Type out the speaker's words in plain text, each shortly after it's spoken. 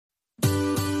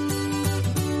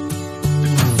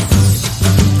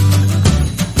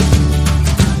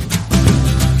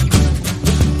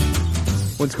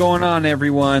What's going on,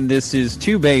 everyone? This is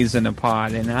Two Bays in a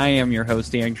Pod, and I am your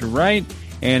host, Andrew Wright.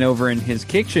 And over in his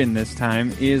kitchen this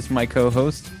time is my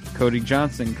co-host, Cody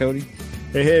Johnson. Cody.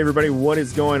 Hey, everybody. What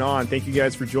is going on? Thank you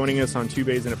guys for joining us on Two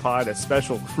Bays in a Pod, a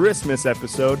special Christmas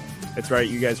episode. That's right.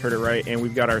 You guys heard it right. And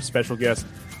we've got our special guest,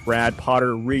 Brad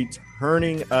Potter,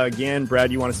 returning again.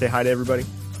 Brad, you want to say hi to everybody?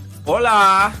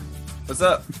 Hola. What's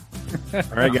up? All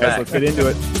right, guys. Let's get into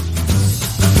it.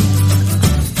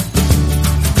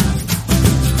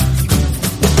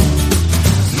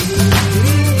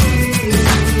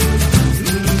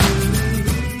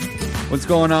 What's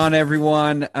going on,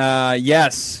 everyone?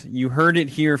 Yes, you heard it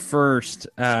here first.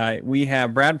 We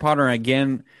have Brad Potter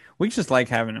again. We just like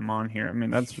having him on here. I mean,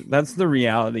 that's the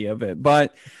reality of it.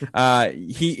 But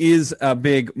he is a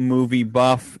big movie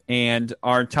buff, and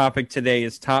our topic today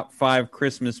is top 5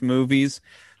 Christmas movies.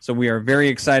 So we are very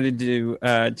excited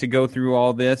to go through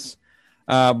all this.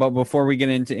 But before we get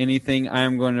into anything,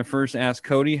 I'm going to first ask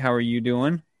Cody, how are you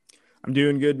doing? I'm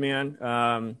doing good,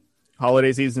 man.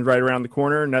 Holiday season's right around the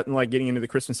corner. Nothing like getting into the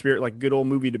Christmas spirit like good old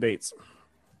movie debates.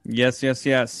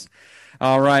 Yes.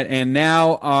 All right, and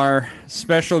now our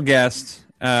special guest,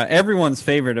 everyone's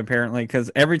favorite apparently, because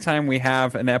every time we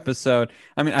have an episode,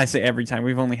 I mean, I say every time,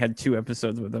 we've only had 2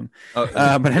 episodes with him,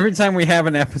 but every time we have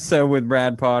an episode with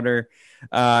Brad Potter,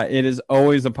 it is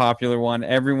always a popular one.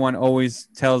 Everyone always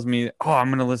tells me, oh, I'm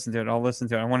going to listen to it. I'll listen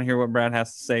to it. I want to hear what Brad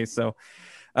has to say. So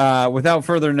without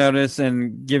further notice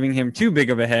and giving him too big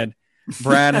of a head,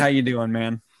 Brad, how you doing,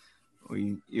 man?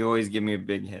 You always give me a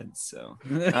big head, so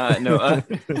Oh,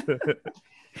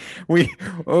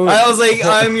 I was like,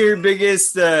 I'm your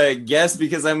biggest guest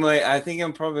because I'm like, I think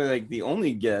I'm probably like the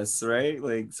only guest, right?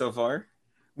 Like so far.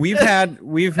 We've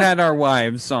had our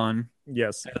wives on,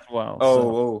 yes, as well.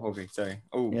 Okay, sorry.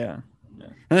 Oh yeah.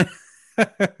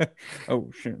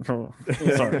 Oh shit! Oh,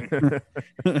 sorry.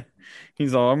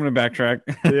 He's all. I'm gonna backtrack.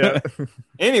 Yeah.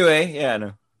 Anyway, yeah,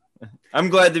 no. I'm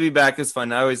glad to be back. It's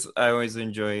fun. I always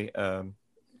enjoy,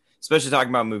 especially talking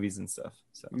about movies and stuff.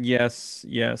 So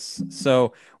Yes.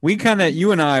 So we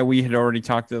you and I, we had already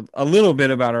talked a little bit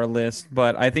about our list,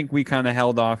 but I think we kind of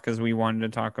held off because we wanted to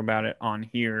talk about it on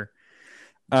here.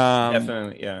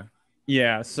 definitely, yeah.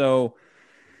 Yeah. So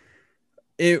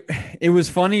it was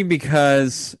funny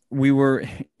because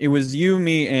it was you,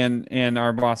 me, and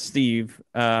our boss Steve,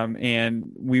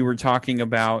 and we were talking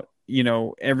about,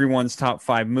 everyone's top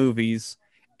 5 movies,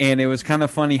 and it was kind of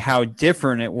funny how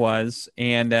different it was.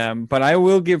 And but I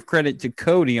will give credit to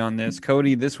Cody on this.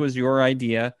 Cody, this was your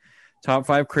idea, top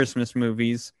 5 Christmas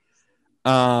movies.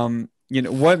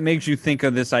 What makes you think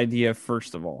of this idea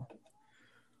first of all?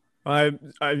 I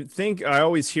think I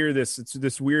always hear this. It's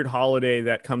this weird holiday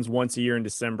that comes once a year in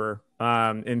December,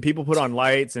 and people put on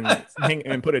lights and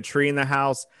and put a tree in the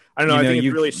house. I don't know. I think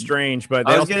it's really strange. But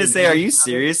I was gonna say, are you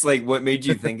serious? Like, what made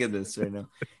you think of this right now?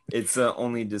 It's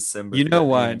only December. You know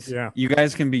what? Yeah. You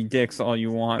guys can be dicks all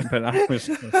you want, but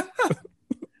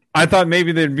I thought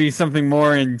maybe there'd be something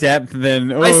more in depth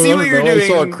than. I see what you're doing.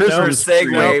 So a Christmas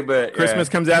segue, but Christmas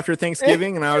comes after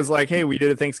Thanksgiving, and I was like, "Hey, we did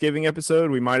a Thanksgiving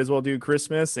episode. We might as well do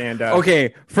Christmas." And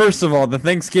okay, first of all, the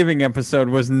Thanksgiving episode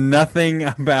was nothing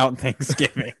about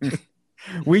Thanksgiving.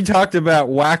 We talked about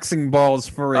waxing balls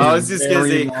for. I was just gonna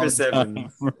say Chris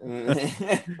Evans.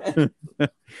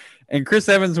 And Chris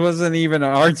Evans wasn't even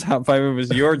our top 5. It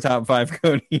was your top 5,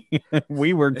 Cody.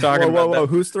 We were talking about that.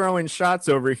 Who's throwing shots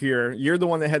over here? You're the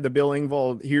one that had the Bill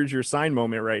Engvall, here's your sign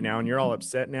moment right now, and you're all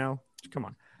upset now. Come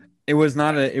on. It was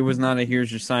not a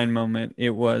here's your sign moment. It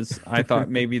was, I thought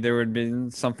maybe there would have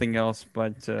been something else,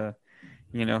 but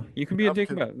you can be a dick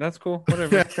about it. That's cool.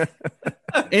 Whatever.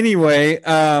 Anyway,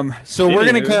 so we're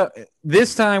going to go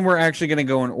this time. We're actually going to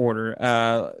go in order.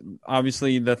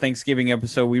 Obviously the Thanksgiving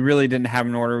episode, we really didn't have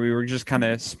an order. We were just kind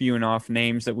of spewing off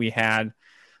names that we had.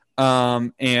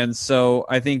 And so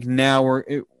I think now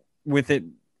with it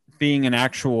being an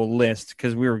actual list,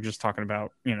 cause we were just talking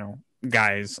about,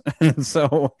 guys.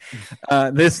 So,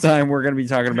 this time we're going to be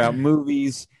talking about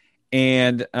movies,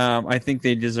 and, I think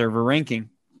they deserve a ranking.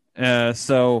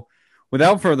 So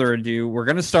without further ado, we're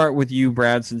going to start with you,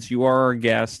 Brad, since you are our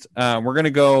guest. We're going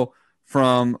to go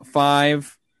from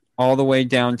 5 all the way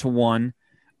down to 1.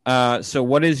 So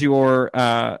what is your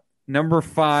number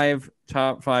 5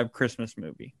 top 5 Christmas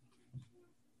movie?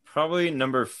 Probably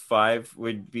number 5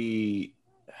 would be,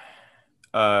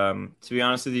 to be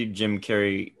honest with you, Jim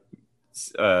Carrey,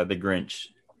 The Grinch.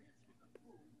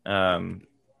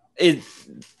 It's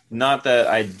not that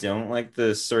I don't like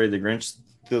the story of The Grinch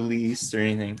the least or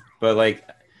anything, but like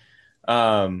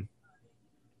out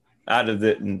of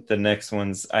the next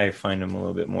ones, I find them a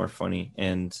little bit more funny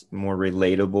and more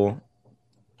relatable.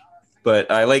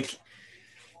 But I like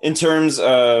in terms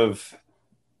of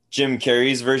Jim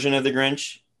Carrey's version of the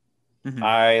Grinch,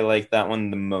 I like that one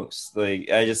the most.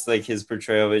 Like, I just like his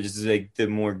portrayal of it, just like the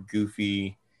more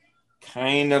goofy,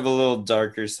 kind of a little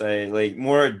darker side, like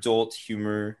more adult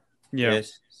humor. Yeah.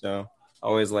 So I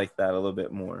always like that a little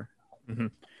bit more. Mm-hmm.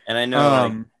 And I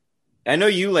know, I know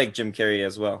you like Jim Carrey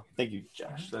as well. Thank you,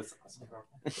 Josh. That's awesome.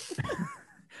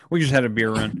 We just had a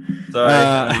beer run.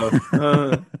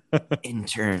 Sorry.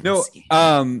 Intern. No.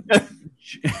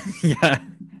 Yeah.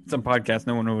 It's a podcast.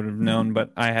 No one would have known,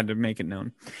 but I had to make it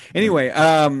known. Anyway,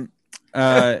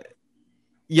 yeah,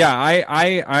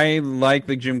 I like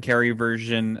the Jim Carrey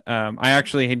version. I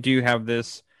actually do have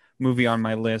this movie on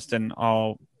my list, and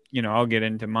I'll get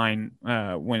into mine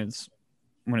when it's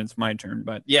my turn.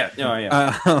 But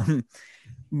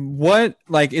what,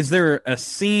 like, is there a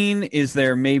scene? Is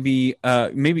there maybe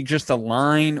just a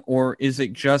line, or is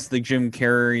it just the Jim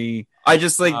Carrey? I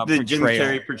just like the Jim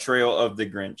Carrey portrayal of the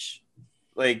Grinch.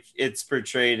 Like, it's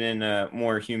portrayed in a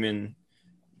more human,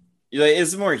 like,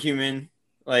 it's more human,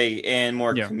 like, and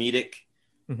more comedic,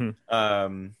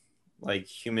 like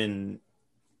human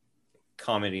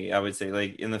comedy, I would say,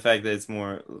 like, in the fact that it's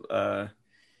more,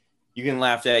 you can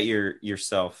laugh at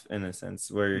yourself in a sense,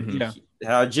 where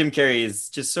how Jim Carrey is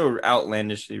just so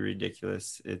outlandishly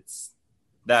ridiculous.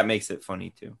 That makes it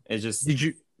funny too. It's just,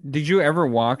 Did you ever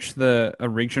watch the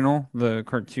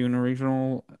cartoon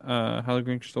original, How the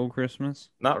Grinch Stole Christmas?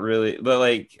 Not really, but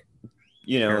like,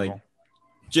 like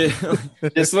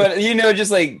just what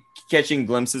just like catching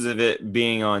glimpses of it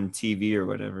being on TV or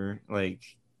whatever, like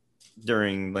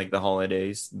during like the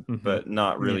holidays, but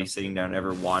not really sitting down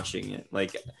ever watching it.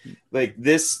 Like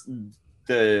this,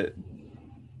 the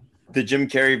Jim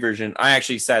Carrey version, I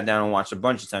actually sat down and watched a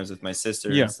bunch of times with my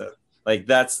sister and stuff. Like,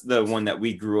 that's the one that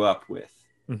we grew up with.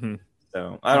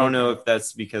 So I don't know if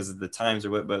that's because of the times or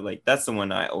what, but like, that's the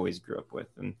one I always grew up with,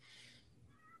 and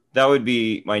that would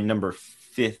be my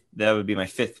fifth. That would be my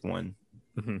fifth one.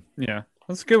 Yeah,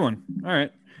 that's a good one. All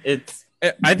right,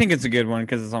 I think it's a good one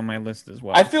because it's on my list as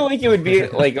well. I feel like it would be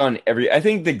like on I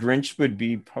think the Grinch would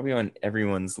be probably on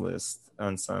everyone's list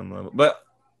on some level, but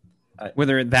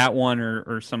whether that one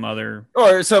or some other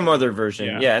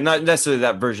version, not necessarily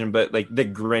that version, but like the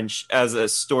Grinch as a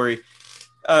story.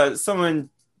 Someone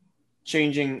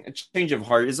changing a change of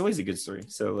heart is always a good story.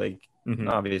 So like,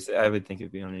 obviously, I would think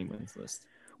it'd be on anyone's list.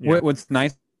 What's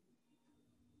nice?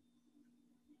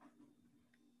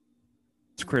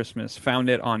 Christmas found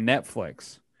it on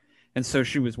Netflix, and so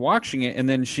she was watching it, and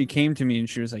then she came to me and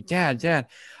she was like, Dad,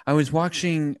 I was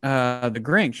watching the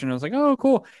Grinch, and I was like, oh,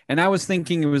 cool. And I was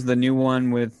thinking it was the new one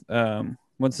with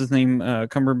what's his name,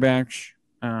 Cumberbatch,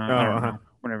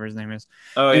 whatever his name is.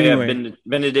 Oh, anyway,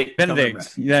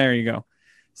 Benedict. There you go.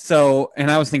 So,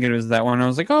 and I was thinking it was that one. I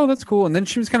was like, oh, that's cool. And then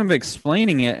she was kind of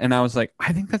explaining it, and I was like,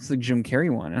 I think that's the Jim Carrey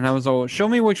one. And I was like, show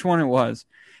me which one it was.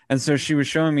 And so she was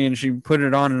showing me, and she put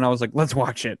it on, and I was like, let's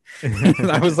watch it. And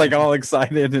I was like all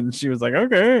excited, and she was like,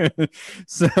 okay.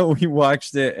 So we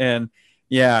watched it, and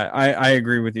yeah, I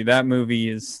agree with you. That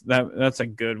movie that's a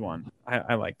good one.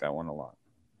 I like that one a lot.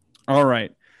 All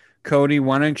right, Cody,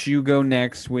 why don't you go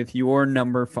next with your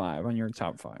number 5 on your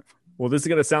top 5? Well, this is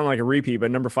going to sound like a repeat, but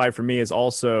number 5 for me is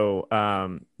also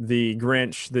the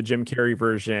Grinch, the Jim Carrey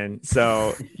version.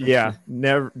 So yeah,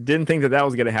 didn't think that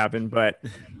was going to happen. But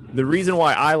the reason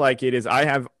why I like it is I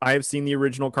have seen the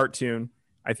original cartoon.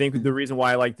 I think the reason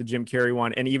why I like the Jim Carrey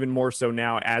one, and even more so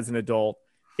now as an adult,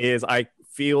 is I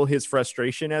feel his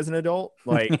frustration as an adult,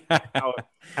 like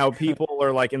how people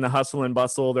are like in the hustle and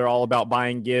bustle. They're all about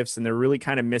buying gifts, and they're really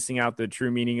kind of missing out the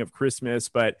true meaning of Christmas.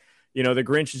 But the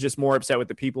Grinch is just more upset with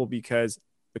the people, because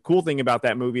the cool thing about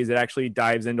that movie is it actually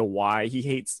dives into why he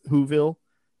hates Whoville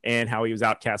and how he was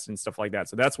outcast and stuff like that.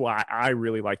 So that's why I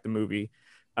really like the movie.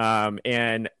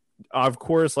 And of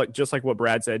course, just like what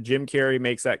Brad said, Jim Carrey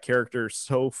makes that character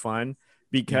so fun,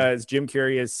 because Jim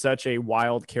Carrey is such a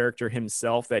wild character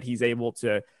himself that he's able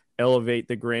to elevate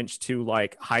the Grinch to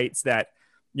like heights that,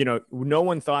 no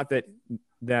one thought that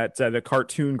the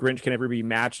cartoon Grinch can ever be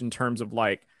matched in terms of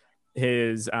like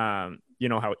his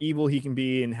how evil he can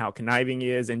be and how conniving he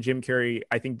is. And Jim Carrey,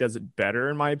 I think, does it better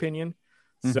in my opinion.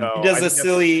 So he does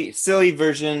a silly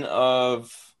version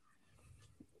of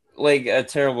like a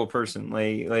terrible person,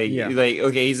 like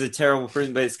okay, he's a terrible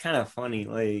person, but it's kind of funny,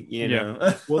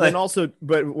 well, then also,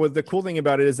 but what the cool thing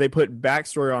about it is they put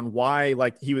backstory on why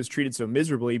like he was treated so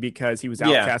miserably, because he was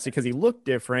outcasted, because he looked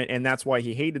different, and that's why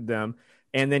he hated them.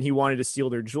 and then he wanted to steal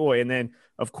their joy. And then,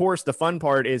 of course, the fun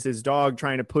part is his dog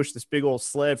trying to push this big old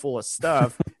sled full of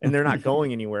stuff, and they're not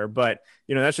going anywhere. But,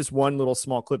 that's just one little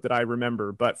small clip that I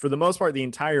remember. But for the most part, the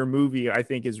entire movie, I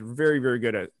think, is very, very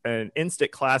good. An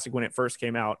instant classic when it first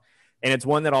came out. And it's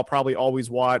one that I'll probably always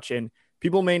watch. And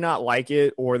people may not like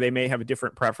it, or they may have a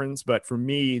different preference. But for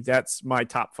me, that's my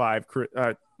top 5,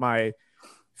 my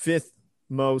 5th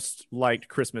most liked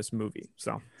Christmas movie.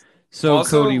 So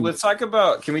also, Cody, can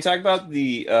we talk about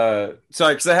the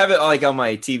sorry, because I have it like on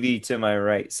my TV to my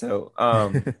right. So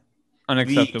the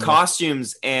unacceptable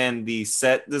costumes and the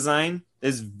set design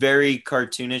is very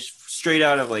cartoonish, straight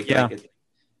out of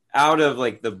out of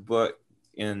the book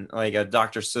in like a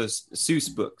Dr.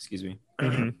 Seuss book, excuse me.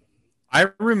 Mm-hmm. I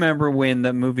remember when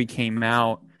the movie came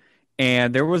out,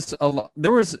 and there was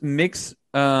mixed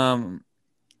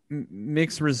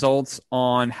results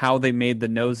on how they made the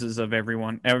noses of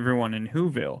everyone in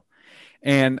Whoville.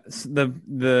 And the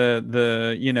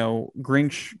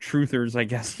Grinch truthers, I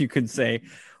guess you could say,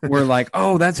 were like,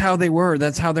 oh, that's how they were,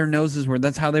 that's how their noses were,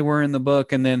 that's how they were in the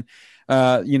book. And then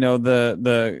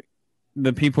the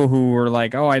people who were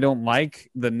like, oh, I don't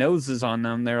like the noses on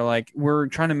them, they're like, we're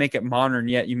trying to make it modern,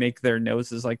 yet you make their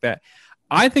noses like that.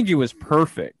 I think it was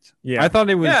perfect. Yeah, I thought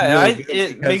it was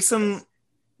it makes them.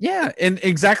 Yeah, and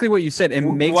exactly what you said. It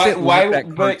makes it why like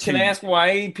that. But can I ask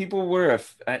why people were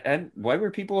why were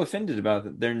people offended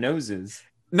about their noses?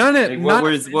 What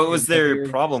was their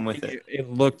problem with it?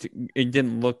 It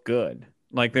didn't look good.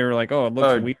 Like they were like, oh, it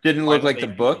looks weak. Didn't look like the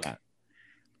book.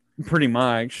 Pretty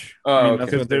much. Oh,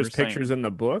 because there's pictures in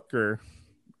the book, or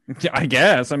I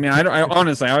guess. I mean, I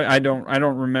honestly, I don't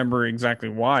remember exactly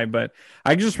why, but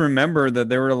I just remember that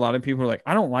there were a lot of people who were like,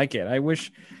 I don't like it. I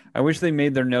wish they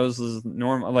made their noses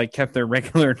normal, like kept their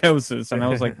regular noses. And I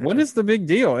was like, what is the big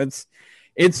deal?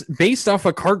 It's based off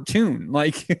a cartoon,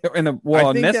 like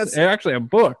that's actually a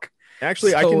book.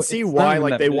 Actually, so I can see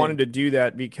why they wanted to do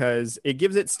that, because it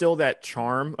gives it still that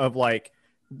charm of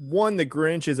the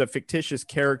Grinch is a fictitious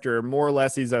character, more or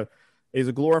less. He's a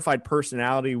glorified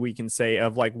personality, we can say,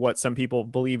 of what some people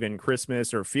believe in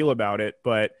Christmas or feel about it.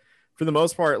 But for the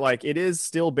most part, it is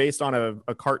still based on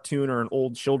a cartoon or an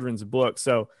old children's book.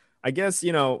 So I guess,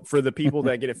 for the people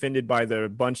that get offended by the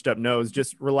bunched up nose,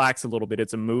 just relax a little bit.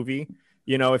 It's a movie.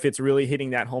 If it's really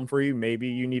hitting that home for you, maybe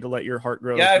you need to let your heart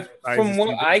grow. Yeah, from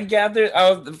what I gathered,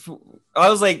 I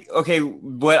was like, okay,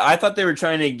 what I thought they were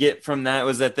trying to get from that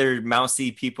was that they're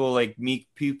mousy people, like meek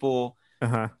people,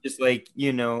 just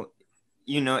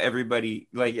everybody,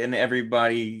 like an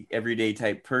everyday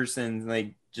type person,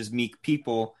 like just meek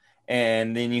people.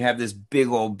 And then you have this big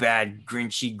old bad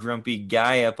grinchy grumpy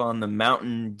guy up on the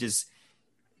mountain just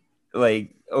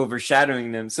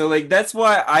overshadowing them. So that's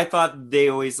why I thought they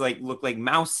always look like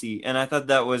mousy, and I thought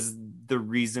that was the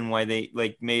reason why they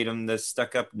made them the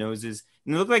stuck up noses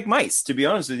and they look like mice, to be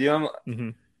honest with you.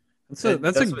 That's a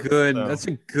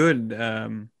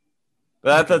good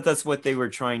but I thought that's what they were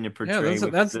trying to portray. Yeah,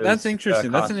 that's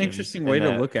interesting. That's an interesting way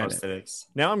to look at it.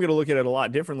 Now I'm going to look at it a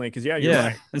lot differently, because you're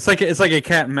right. It's like a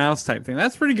cat and mouse type thing.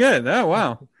 That's pretty good. Oh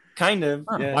wow, kind of.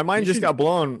 Huh. Yeah. My mind just got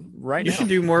blown right now. You should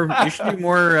do more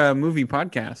movie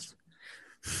podcasts.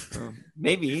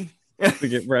 Maybe. To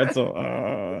get Bretzel.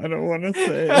 I don't want to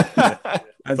say. That's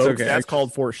Folks, okay. That's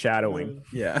called foreshadowing.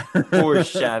 Yeah,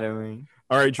 foreshadowing.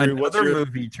 All right, Drew. What's your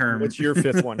movie term? What's your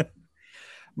 5th one?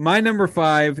 My number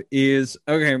 5 is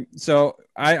okay. So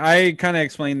I kind of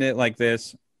explained it like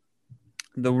this.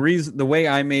 The way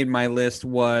I made my list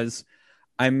was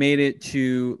I made it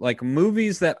to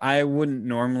movies that I wouldn't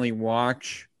normally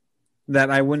watch, that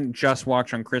I wouldn't just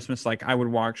watch on Christmas. I would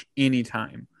watch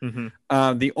anytime.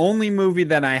 Mm-hmm. The only movie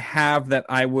that I have that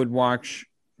I would watch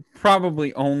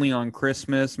probably only on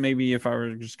Christmas, maybe if I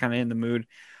were just kind of in the mood,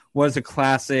 was a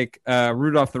classic,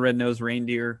 Rudolph the Red-Nosed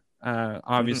Reindeer.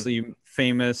 Obviously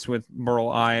famous with Burl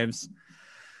Ives.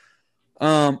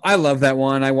 I love that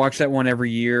one. I watch that one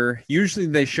every year. Usually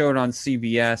they show it on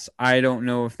CBS. I don't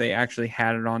know if they actually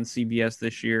had it on CBS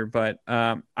this year, but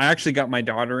I actually got my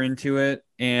daughter into it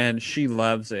and she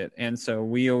loves it. And so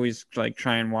we always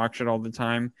try and watch it all the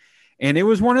time. And it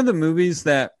was one of the movies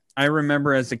that I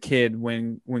remember as a kid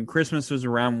when Christmas was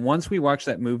around. Once we watched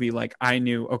that movie, I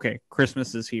knew, okay,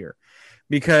 Christmas is here.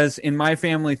 Because in my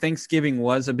family, Thanksgiving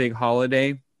was a big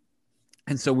holiday.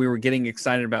 And so we were getting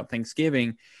excited about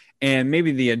Thanksgiving. And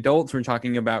maybe the adults were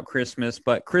talking about Christmas,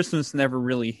 but Christmas never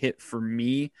really hit for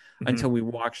me until we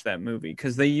watched that movie.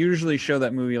 Because they usually show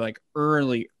that movie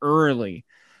early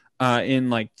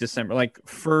in December, 1st,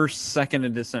 2nd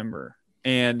of December.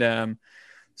 And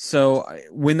so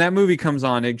when that movie comes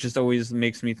on, it just always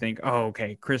makes me think, oh,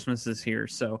 okay, Christmas is here.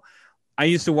 So I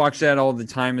used to watch that all the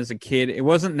time as a kid. It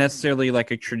wasn't necessarily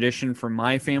like a tradition for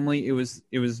my family. It was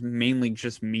mainly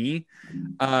just me.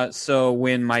 So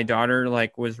when my daughter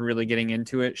like was really getting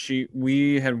into it,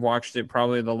 we had watched it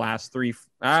probably the last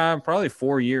probably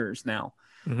 4 years now.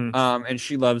 Mhm. And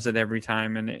she loves it every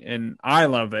time, and I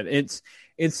love it. It's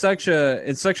such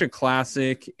a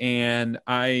classic, and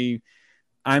I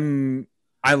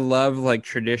love like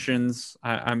traditions.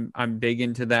 I'm big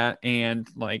into that, and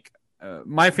like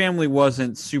my family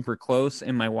wasn't super close,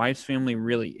 and my wife's family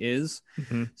really is.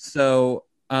 Mhm. So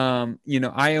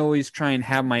I always try and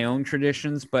have my own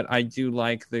traditions, but I do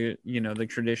like the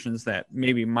traditions that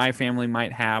maybe my family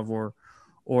might have or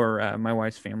my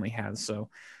wife's family has. So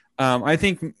I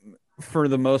think for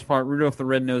the most part, Rudolph the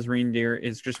Red-Nosed Reindeer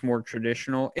is just more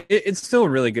traditional. It's still a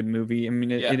really good movie. I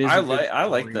mean, it is. I a good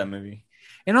like story. that movie.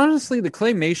 And honestly, the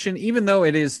claymation, even though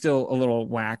it is still a little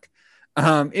whack,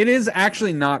 it is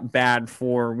actually not bad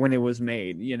for when it was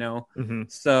made, Mhm.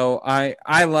 So I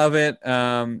love it.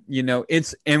 And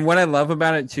what I love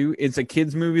about it too, it's a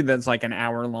kids movie that's like an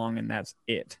hour long, and that's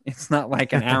it. It's not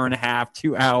like an hour and a half,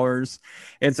 2 hours.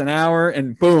 It's an hour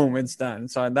and boom, it's done.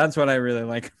 So that's what I really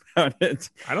like about it.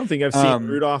 I don't think I've seen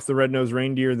Rudolph the Red-Nosed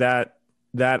Reindeer,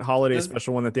 that holiday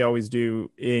special one that they always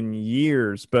do, in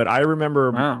years. But I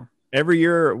remember Wow. every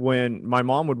year when my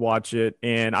mom would watch it,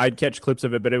 and I'd catch clips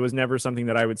of it, but it was never something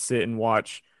that I would sit and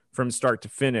watch from start to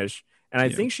finish. And I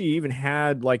think she even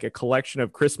had like a collection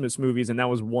of Christmas movies, and that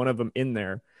was one of them in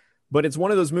there. But it's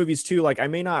one of those movies too, like I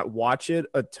may not watch it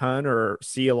a ton or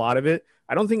see a lot of it.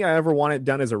 I don't think I ever want it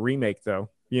done as a remake though,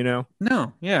 No,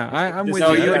 yeah, I'm with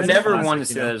No, you. you I would just- never want to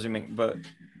see that as a remake, but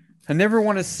I never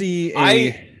want to see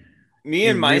me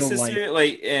in and my real sister,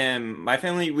 like, my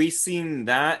family, we seen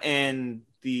that, and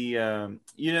the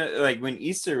like when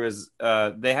Easter was,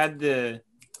 they had the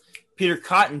Peter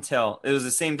Cottontail. It was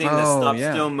the same thing. That Oh, stop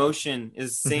yeah. still motion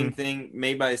is the same Mhm. thing,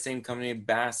 made by the same company,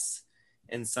 Bass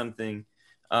and something.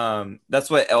 That's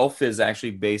what Elf is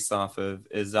actually based off of.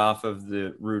 Is off of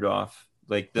the Rudolph,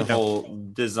 like the Yeah. whole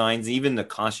designs, even the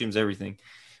costumes, everything.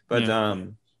 But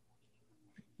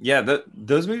Yeah.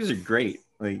 those movies are great.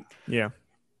 Like Yeah.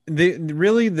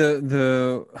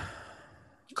 The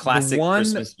classic one-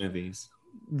 Christmas movies.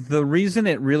 the reason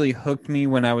it really hooked me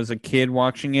when I was a kid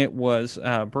watching it was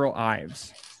Burl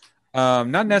Ives.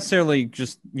 Not necessarily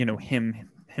just him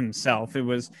himself. It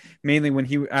was mainly when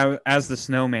as the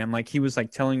snowman, like he was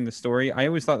like telling the story. I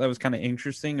always thought that was kind of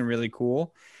interesting and really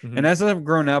cool. Mhm. And as I've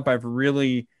grown up, I've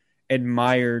really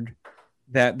admired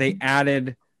that they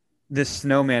added this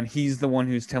snowman. He's the one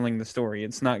who's telling the story.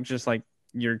 It's not just like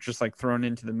you're just like thrown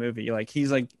into the movie. Like he's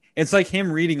like, it's like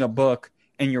him reading a book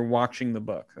and you're watching the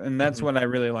book. And that's Mhm. what I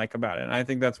really like about it. And I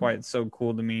think that's why it's so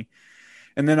cool to me.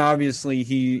 And then obviously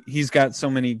he's got so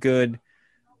many good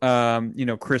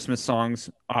Christmas songs,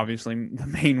 obviously the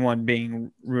main one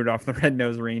being Rudolph the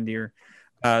Red-Nosed Reindeer.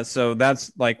 So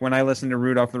that's like when I listen to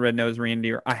Rudolph the Red-Nosed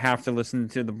Reindeer, I have to listen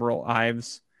to the Burl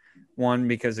Ives one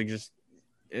because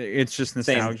it's just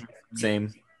nostalgia.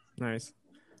 Same. Nice.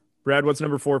 Brad, what's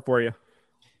number 4 for you?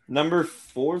 Number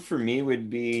 4 for me would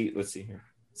be, let's see here.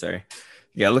 Sorry.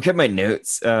 Yeah, look at my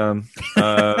notes.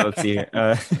 Let's see here.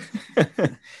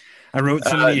 I wrote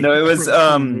so many. No, it was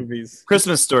movies.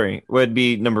 Christmas Story would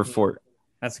be number 4.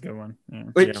 That's a good one. Yeah.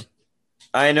 Which Yeah.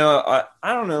 I know,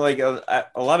 I don't know, like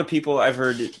a lot of people I've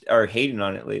heard are hating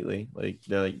on it lately. Like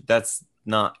they're like, that's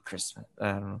not Christmas.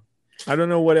 I don't know. I don't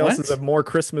know what else What? is a more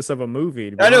Christmas of a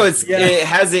movie. to be I know honest. it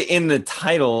has it in the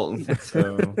title.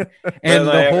 So. And But, the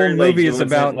like, I whole heard, like, movie it is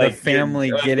wasn't, about the like,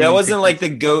 family like, getting. that wasn't like the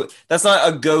go. That's not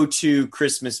a go-to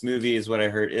Christmas movie, is what I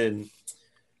heard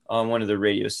on one of the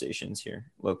radio stations here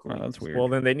locally. Oh, that's weird. Well,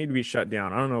 then they need to be shut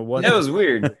down. I don't know what That was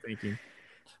weird. they're thinking.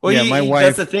 Well, Yeah, my wife-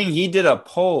 that's the thing. He did a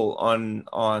poll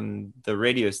on the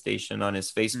radio station on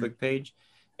his Facebook page,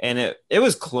 and it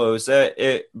was close.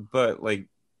 But like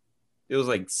it was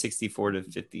like 64 to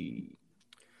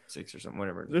 56 or something,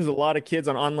 whatever. There's a lot of kids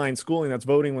on online schooling that's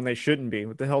voting when they shouldn't be.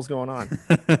 What the hell's going on?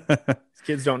 These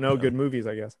kids don't know good movies,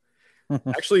 I guess.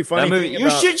 Actually, funny That movie, thing you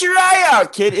about, shoot your eye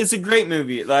out, kid. It's a great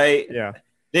movie. Like yeah,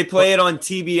 they play it on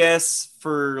TBS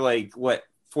for like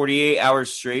 48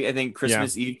 hours straight. I think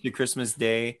Christmas Eve to Christmas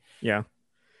Day. yeah.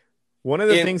 One of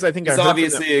the things I think I It's heard from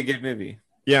obviously a good movie.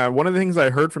 Yeah, one of the things I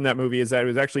heard from that movie is that it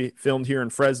was actually filmed here in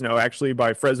Fresno, actually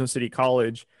by Fresno City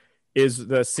College, is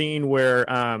the scene where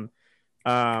gosh,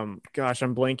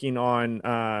 I'm blanking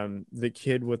on the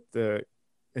kid with the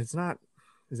is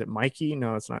it Mikey?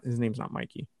 No, it's not. His name's not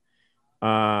Mikey.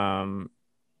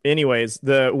 Anyways,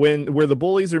 where the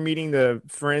bullies are meeting the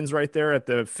friends right there at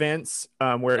the fence,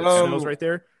 where it snows right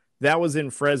there, that was in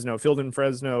Fresno, filmed in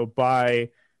Fresno by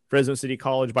Fresno City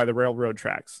College by the railroad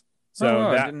tracks. So Oh, wow,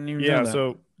 I that, didn't even yeah, know that.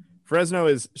 so Fresno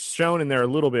is shown in there a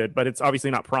little bit, but it's obviously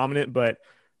not prominent. But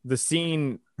the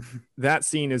scene, that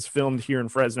scene is filmed here in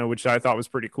Fresno, which I thought was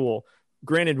pretty cool.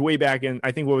 Granted, way back in,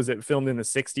 I think, what was it, filmed in the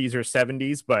 60s or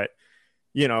 70s, but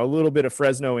you know, a little bit of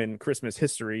Fresno in Christmas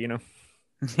history, you know.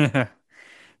 Yeah,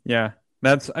 yeah.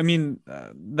 That's, I mean,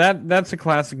 that's a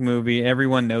classic movie.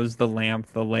 Everyone knows the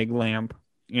lamp, the leg lamp.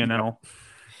 You know,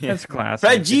 that's classic.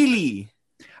 Fragile.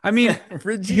 I mean,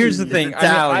 here's the thing.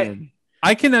 Italian.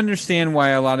 I can understand why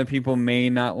a lot of people may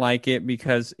not like it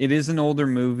because it is an older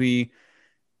movie.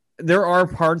 There are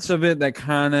parts of it that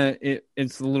kind of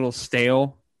it's a little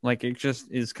stale, like it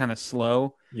just is kind of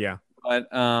slow. Yeah, But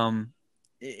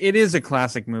it is a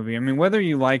classic movie. I mean, whether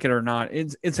you like it or not,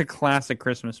 it's a classic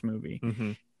Christmas movie.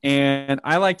 mm-hmm. And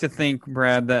I like to think,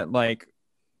 Brad, that like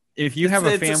if you have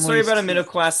a family, it's a story about a middle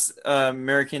class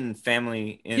American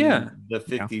family in the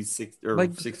 50s, 60s, or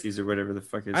like, 60s or whatever the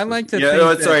fuck. I like to. Yeah,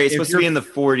 think sorry, it's supposed to be in the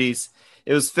 40s.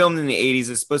 It was filmed in the 80s.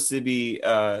 It's supposed to be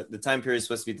the time period is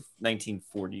supposed to be the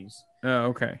 1940s. Oh,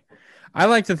 okay. I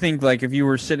like to think like if you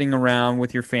were sitting around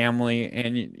with your family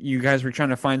and you guys were trying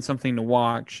to find something to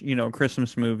watch, you know, a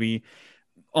Christmas movie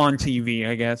on TV,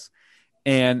 I guess,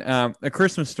 and a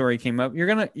Christmas Story came up, you're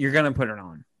gonna put it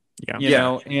on. Yeah. You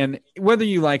know, and whether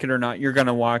you like it or not, you're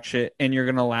gonna watch it and you're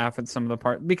gonna laugh at some of the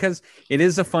parts because it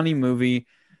is a funny movie.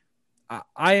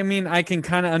 I mean, I can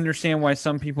kind of understand why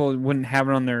some people wouldn't have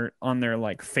it on their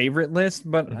like favorite list,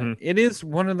 but it is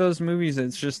one of those movies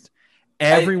that's just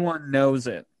everyone knows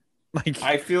it. Like,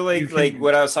 I feel like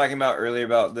what I was talking about earlier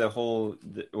about the whole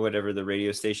whatever the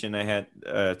radio station I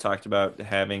had talked about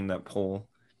having that poll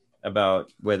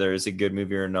about whether it's a good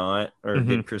movie or not, or a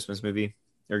good Christmas movie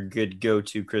or good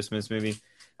go-to Christmas movie.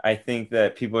 I think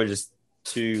that people are just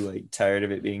too like tired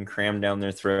of it being crammed down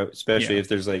their throat, especially if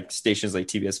there's like stations like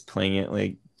TBS playing it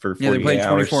like for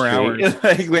 24 hours.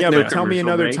 Like, but tell me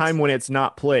another time when it's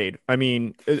not played. I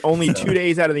mean, only 2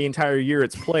 days out of the entire year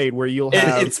it's played, where you'll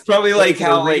have it's probably like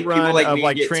how like people like of me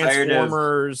like get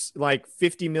Transformers like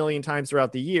 50 million times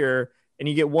throughout the year, and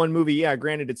you get one movie. Yeah,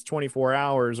 granted it's 24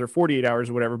 hours or 48 hours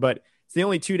or whatever, but it's the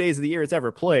only 2 days of the year it's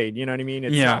ever played. You know what I mean?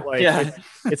 It's not like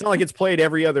it's not like it's played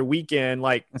every other weekend.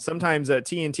 Like sometimes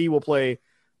TNT will play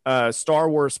Star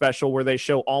Wars special where they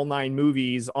show all 9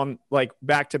 movies on like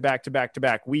back to back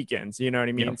weekends. You know what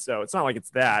I mean? So it's not like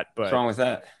it's that. But what's wrong with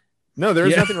that? No,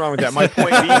 there's nothing wrong with that. My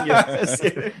point being is,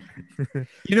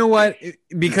 you know what?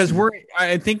 Because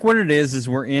I think what it is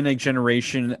we're in a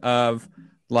generation of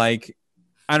like,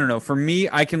 I don't know. For me,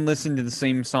 I can listen to the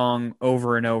same song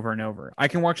over and over and over. I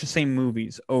can watch the same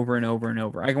movies over and over and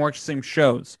over. I can watch the same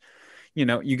shows. You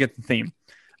know, you get the theme.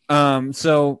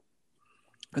 But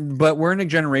we're in a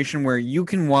generation where you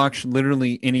can watch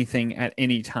literally anything at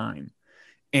any time.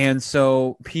 And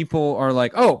so people are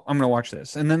like, oh, I'm going to watch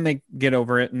this. And then they get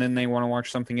over it and then they want to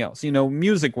watch something else, you know,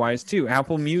 music wise too,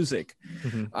 Apple Music.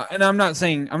 And I'm not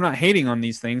hating on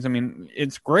these things. I mean,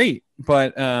 it's great.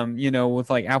 But, you know, with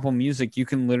like Apple Music, you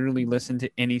can literally listen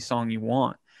to any song you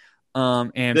want.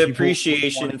 And the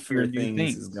appreciation for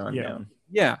things has gone down.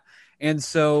 Yeah. And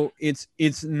so it's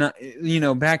not, you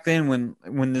know, back then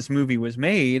when this movie was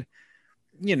made,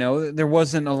 you know, there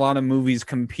wasn't a lot of movies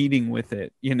competing with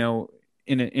it, you know,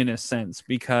 in a sense,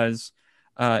 because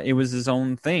it was his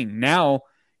own thing. Now,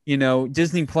 you know,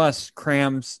 Disney Plus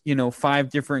crams, you know, 5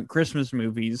 different Christmas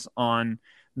movies on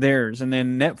theirs, and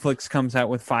then Netflix comes out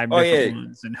with 5 different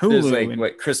ones, and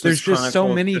Hulu. There's just so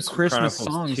many Christmas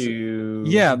songs.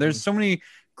 Yeah, there's so many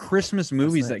Christmas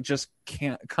movies that just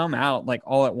can't come out like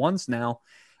all at once now.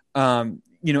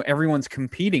 You know, everyone's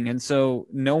competing, and so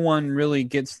no one really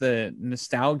gets the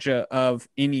nostalgia of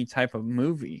any type of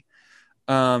movie.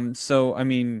 So I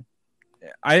mean,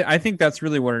 I think that's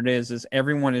really what it is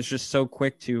everyone is just so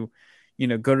quick to, you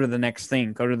know, go to the next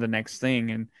thing.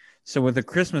 And so with A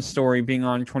Christmas Story being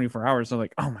on 24 hours, they're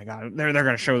like, oh my God, they're going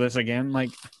to show this again.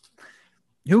 Like,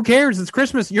 who cares? It's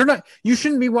Christmas. You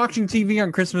shouldn't be watching TV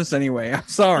on Christmas anyway. I'm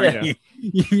sorry. Yeah.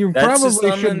 You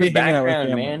probably should be hanging out with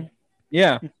family. Man.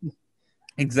 Yeah,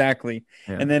 exactly.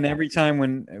 Yeah. And then every time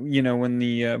when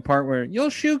the part where you'll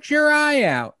shoot your eye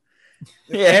out,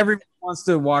 everyone wants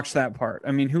to watch that part.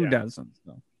 I mean, who doesn't?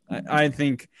 So I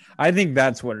think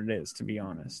that's what it is, to be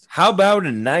honest. How about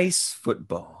a nice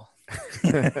football?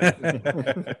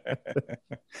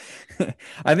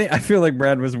 I feel like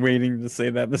Brad was waiting to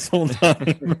say that this whole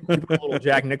time. A little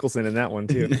Jack Nicholson in that one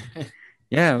too.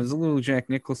 Yeah, it was a little Jack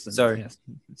Nicholson. Sorry. Yes.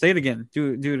 Say it again.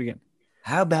 Do it again.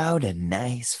 How about a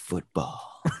nice football?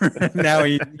 now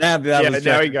he got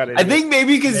it. I think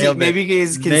maybe because Nailed it. you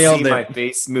guys can Nailed see it. my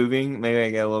face moving. Maybe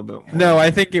I get a little bit more. No, I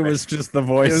think it was just the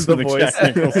voice. It was of the voice.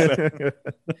 technical stuff.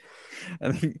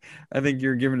 I think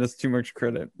you're giving us too much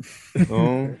credit.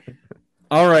 Oh.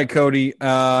 All right, Cody.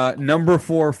 Number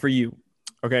 4 for you.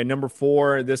 Okay, number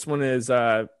 4. This one is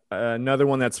another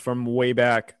one that's from way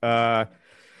back.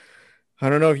 I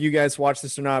don't know if you guys watch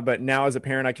this or not, but now as a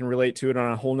parent, I can relate to it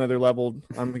on a whole nother level.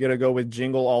 I'm gonna go with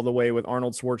Jingle All the Way with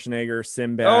Arnold Schwarzenegger,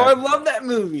 Sinbad. Oh, I love that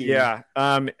movie. Yeah.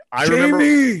 I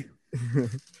Jamie!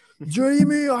 remember.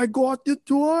 Jamie, I got the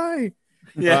toy.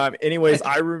 Yeah. Anyways,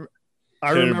 I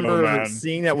remember man.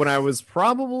 seeing that when I was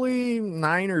probably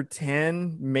 9 or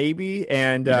 10, maybe,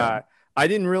 and I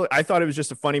thought it was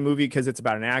just a funny movie because it's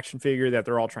about an action figure that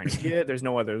they're all trying to get. There's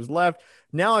no others left.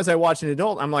 Now, as I watch an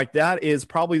adult, I'm like, that is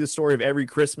probably the story of every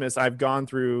Christmas I've gone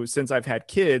through since I've had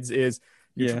kids. Is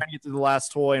you're trying to get to the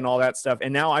last toy and all that stuff.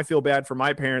 And now I feel bad for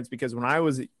my parents because when I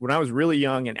was really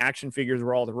young and action figures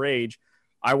were all the rage,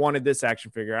 I wanted this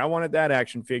action figure. I wanted that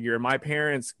action figure. And my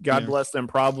parents, God bless them,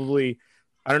 probably,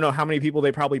 I don't know how many people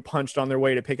they probably punched on their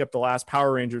way to pick up the last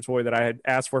Power Ranger toy that I had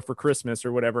asked for Christmas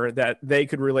or whatever that they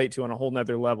could relate to on a whole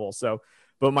nother level. So,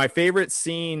 but my favorite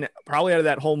scene probably out of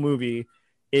that whole movie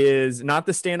is not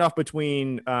the standoff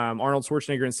between Arnold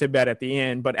Schwarzenegger and Sinbad at the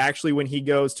end, but actually when he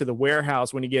goes to the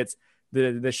warehouse, when he gets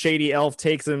the shady elf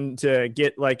takes him to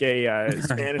get like a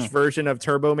Spanish version of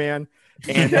Turbo Man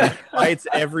and fights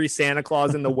every Santa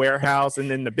Claus in the warehouse.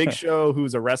 And then the Big Show,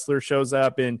 who's a wrestler, shows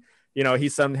up and, you know, he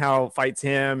somehow fights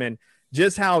him, and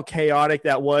just how chaotic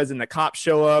that was. And the cops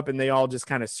show up and they all just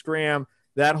kind of scram.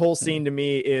 That whole scene to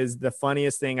me is the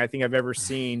funniest thing I think I've ever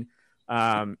seen.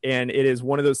 And it is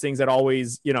one of those things that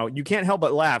always, you know, you can't help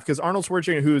but laugh because Arnold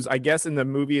Schwarzenegger, who's I guess in the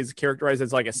movie is characterized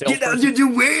as like a salesperson. Get out of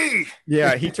the way.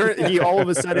 Yeah, he all of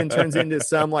a sudden turns into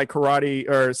some like karate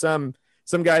or some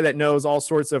guy that knows all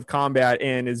sorts of combat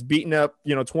and is beating up,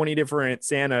 you know, 20 different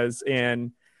Santas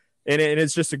and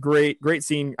it's just a great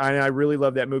scene. I really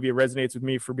love that movie. It resonates with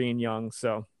me for being young.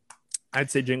 So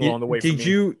I'd say Jingle on the Way.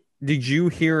 Did you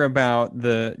hear about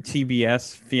the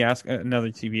TBS fiasco? Another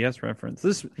TBS reference.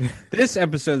 This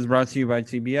episode is brought to you by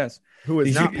TBS, who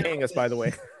is not paying us, by the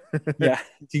way. Yeah.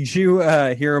 Did you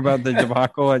hear about the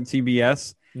debacle at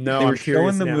TBS? No, they were I'm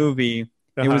showing the now. movie.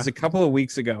 It was a couple of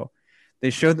weeks ago.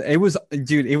 They showed it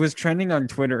was trending on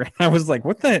Twitter, and I was like,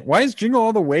 "What the? Why is Jingle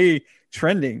All the Way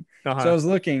trending?" So I was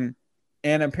looking,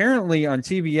 and apparently on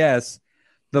TBS,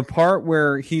 the part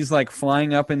where he's like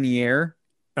flying up in the air.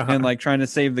 And like trying to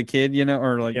save the kid, you know,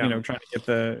 or like you know, trying to get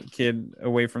the kid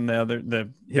away from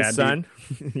his son.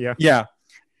 Yeah.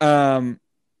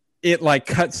 It like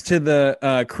cuts to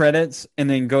the credits and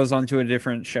then goes on to a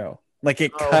different show. Like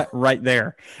it cut right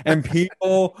there, and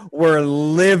people were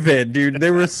livid, dude.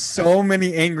 There were so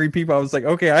many angry people. I was like,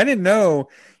 okay, I didn't know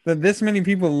that this many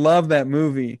people love that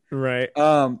movie. Right.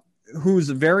 Who's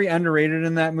very underrated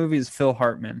in that movie is Phil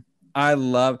Hartman. I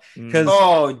love because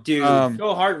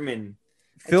Phil Hartman.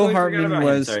 Phil Hartman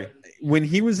was when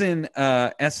he was in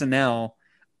SNL.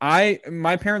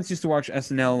 My parents used to watch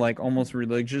SNL like almost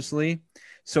religiously,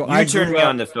 so I turned me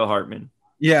on to Phil Hartman.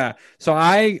 Yeah, so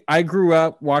I grew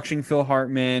up watching Phil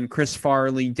Hartman, Chris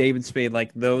Farley, David Spade,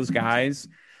 like those guys.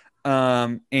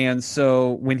 And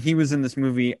so when he was in this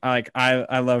movie, like I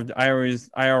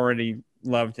already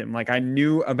loved him. Like I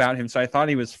knew about him, so I thought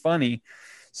he was funny.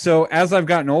 So as I've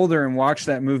gotten older and watched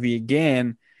that movie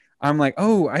again, I'm like,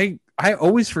 oh, I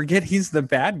always forget he's the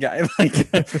bad guy.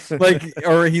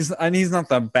 Or he's not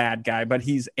the bad guy, but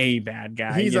he's a bad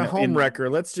guy. He's a homewrecker.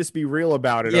 Let's just be real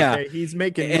about it. Yeah. Okay? He's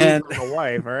making moves with a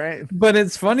wife. All right. But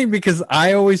it's funny because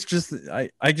I always just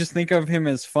think of him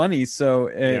as funny. So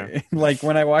like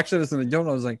when I watched it as an adult,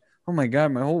 I was like, oh my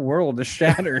God, my whole world is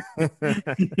shattered.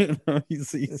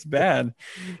 He's bad.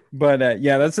 But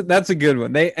that's a good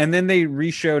one. Then they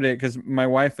reshowed it because my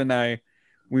wife and I,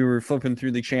 we were flipping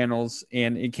through the channels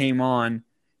and it came on.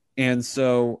 And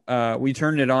so we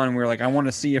turned it on and we were like, I want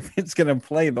to see if it's going to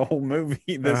play the whole movie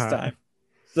this time.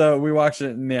 So we watched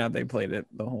it and they played it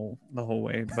the whole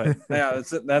way. But yeah,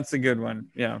 that's a good one.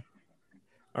 Yeah.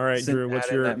 All right, Drew, what's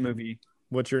your movie?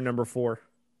 What's your number 4?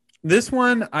 This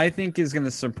one I think is going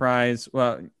to surprise.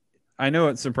 Well, I know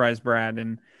it surprised Brad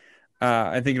and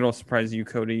I think it'll surprise you,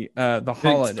 Cody. The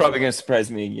Holiday. It's probably going to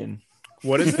surprise me again.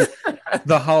 What is it?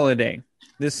 The Holiday.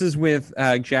 This is with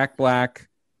Jack Black,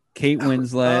 Kate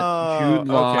Winslet, Jude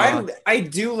Law. Okay. I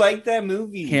do like that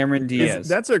movie. Cameron Diaz.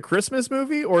 That's a Christmas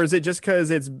movie, or is it just because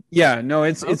it's? Yeah, no,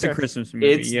 it's a Christmas movie.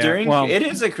 It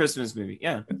is a Christmas movie.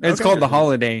 Yeah, it's called The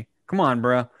Holiday. Come on,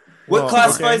 bro. What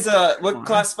classifies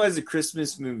a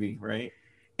Christmas movie, right?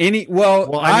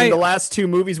 Well, I mean, the last two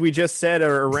movies we just said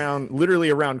are literally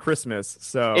around Christmas.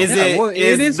 So Is it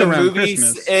around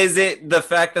Christmas? Is it the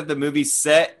fact that the movie's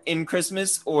set in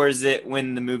Christmas, or is it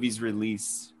when the movie's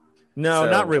released? No,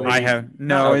 not really.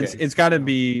 It's got to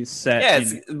be set. Yeah,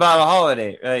 it's about a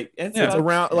holiday, right? It's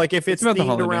around, like, if it's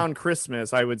themed around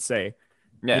Christmas, I would say.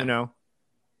 Yeah. You know.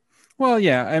 Well,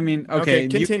 yeah. I mean, okay.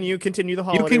 Continue the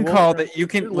holiday. You can call that. You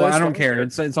can. Well, I don't care.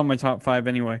 It's on my top 5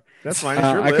 anyway. That's fine.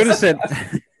 I could have said.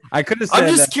 I'm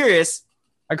just curious.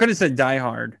 I could have said Die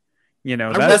Hard. You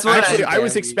know, that's what I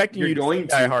was expecting you to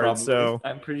Die Hard. Probably. So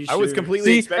I'm pretty sure. I was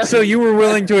completely expecting. So you were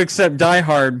willing to accept Die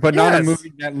Hard, but not a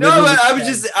movie that. No, but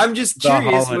I'm just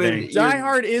curious. Die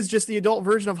Hard is just the adult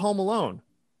version of Home Alone.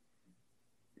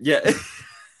 Yeah.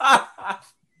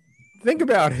 Think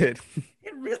about it.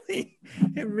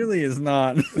 It really is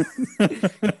not.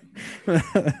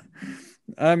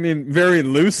 I mean, very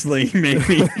loosely,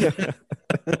 maybe.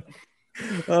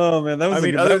 Oh man, that was. I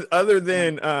mean, other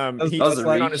than he was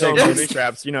on his own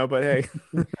bootstraps, you know. But hey,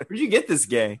 where'd you get this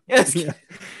gay? Yes. Yeah.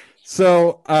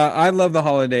 So I love The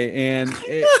Holiday, and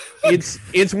it's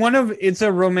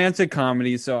a romantic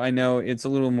comedy. So I know it's a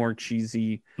little more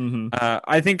cheesy. Mm-hmm.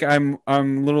 I think I'm a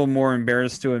little more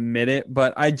embarrassed to admit it,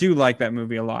 but I do like that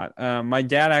movie a lot. My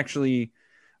dad actually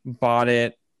bought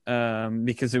it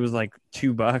because it was like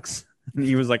 $2.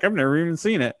 He was like, I've never even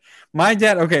seen it. My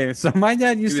dad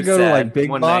used to go to like Big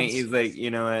One Box. night he's like, you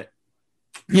know what?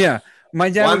 Yeah. My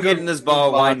dad I'm getting this bottle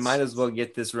of wine. Might as well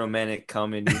get this romantic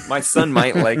comedy. My son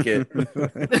might like it.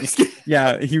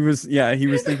 Yeah, he was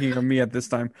thinking of me at this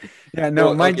time. Yeah,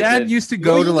 no, my dad used to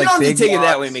go to like Big Box. Take it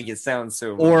that way, make make it sound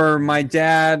so. Or my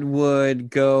dad would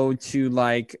go to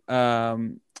like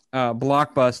Blockbuster,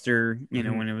 you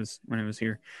know, when it was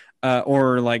here,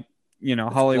 or like, you know,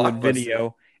 Hollywood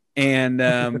Video. And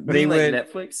they would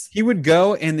Netflix. He would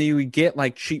go and they would get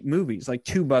like cheap movies, like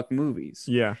 $2 movies.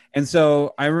 Yeah. And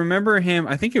so I remember him.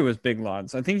 I think it was Big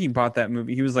Lots. I think he bought that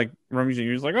movie. He was like rummaging.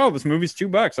 He was like, "Oh, this movie's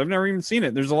 $2. I've never even seen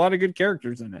it. There's a lot of good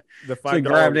characters in it." The $5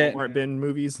 Walmart bin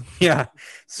movies. Yeah.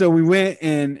 So we went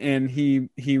and he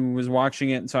was watching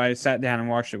it, and so I sat down and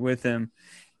watched it with him,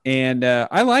 and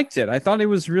I liked it. I thought it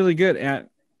was really good.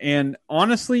 And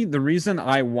honestly, the reason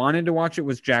I wanted to watch it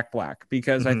was Jack Black,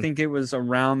 because I think it was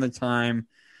around the time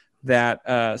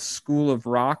that School of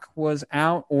Rock was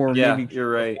out, or maybe you're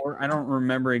right. I don't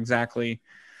remember exactly,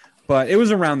 but it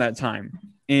was around that time.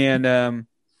 And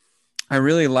I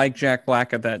really liked Jack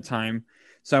Black at that time,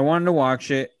 so I wanted to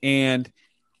watch it. And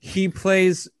he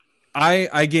plays.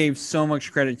 I gave so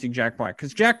much credit to Jack Black,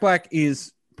 because Jack Black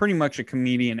is pretty much a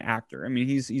comedian actor. I mean,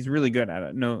 he's really good at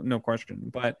it, no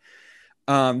question. But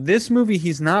this movie,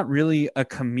 he's not really a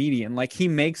comedian. Like, he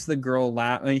makes the girl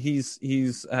laugh.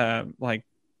 He's like,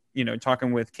 you know,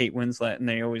 talking with Kate Winslet, and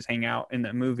they always hang out in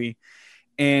that movie.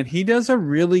 And he does a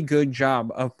really good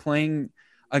job of playing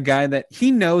a guy that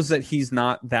he knows that he's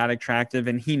not that attractive,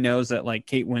 and he knows that like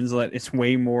Kate Winslet is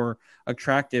way more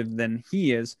attractive than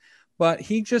he is, but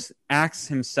he just acts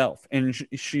himself, and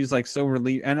she's like so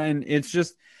relieved. And it's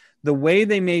just the way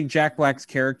they made Jack Black's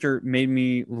character made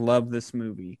me love this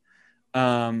movie.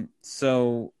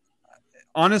 So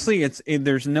honestly,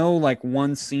 there's no like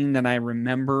one scene that I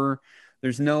remember.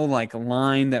 There's no like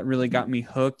line that really got me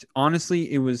hooked.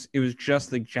 Honestly, it was just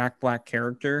the Jack Black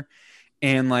character,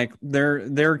 and like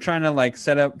they're trying to like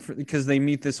set up because they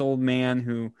meet this old man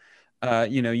who,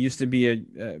 you know, used to be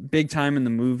a big time in the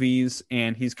movies,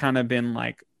 and he's kind of been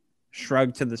like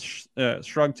shrugged to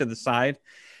the side,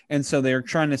 and so they're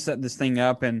trying to set this thing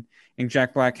up, and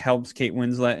Jack Black helps Kate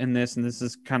Winslet in this, and this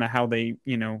is kind of how they,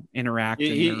 you know, interact.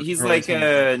 He's like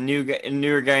a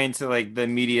newer guy into like the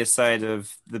media side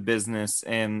of the business,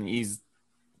 and he's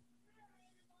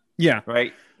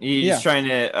right. He's trying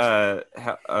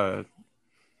to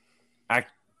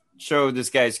show this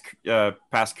guy's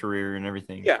past career and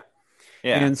everything. Yeah.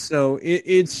 And so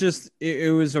it's just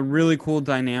it was a really cool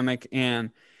dynamic,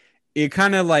 and it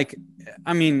kind of like,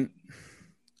 I mean,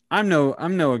 I'm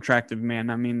no attractive man.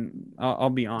 I mean, I'll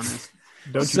be honest.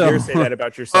 Don't you dare say that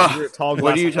about yourself. You're a tall glass.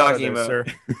 What are you talking about, sir?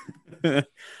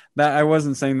 That I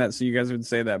wasn't saying that so you guys would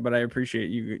say that, but I appreciate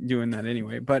you doing that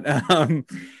anyway. But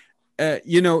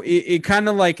you know, it kind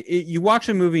of like you watch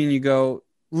a movie and you go,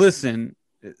 listen,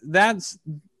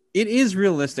 it is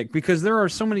realistic, because there are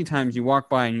so many times you walk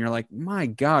by and you're like, my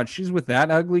God, she's with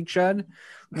that ugly chud.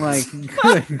 Like,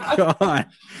 good God.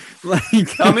 Like,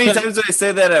 how many times do I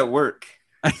say that at work?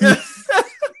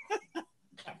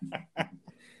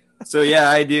 So yeah,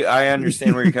 I do. I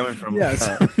understand where you're coming from.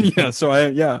 So I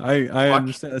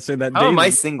understand. I say that. How am I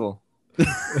single?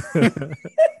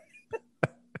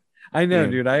 I know,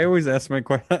 dude. I always ask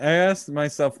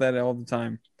myself that all the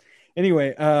time.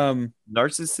 Anyway,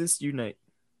 Narcissists unite.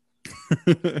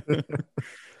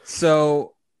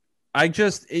 so I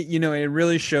just, it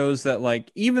really shows that,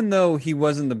 like, even though he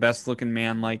wasn't the best looking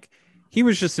man, like, he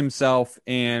was just himself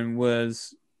and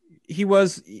he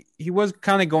was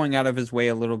kind of going out of his way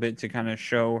a little bit to kind of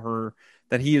show her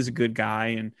that he is a good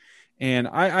guy. And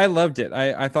I loved it.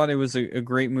 I thought it was a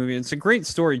great movie. It's a great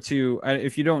story too.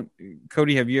 If you don't,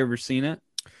 Cody, have you ever seen it?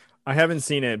 I haven't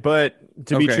seen it, but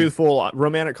to be truthful,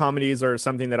 romantic comedies are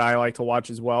something that I like to watch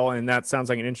as well. And that sounds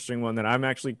like an interesting one that I'm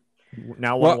actually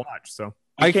now want to watch. So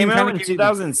it came out in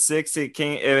 2006. It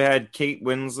had Kate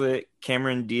Winslet,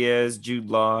 Cameron Diaz, Jude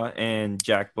Law, and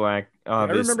Jack Black.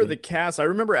 Obviously. I remember the cast. I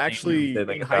remember actually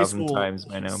in high school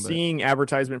seeing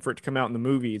advertisement for it to come out in the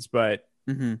movies, but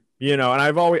and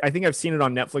I think I've seen it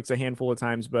on Netflix a handful of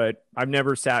times, but I've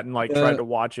never sat and tried to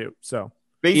watch it. So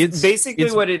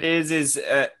basically what it is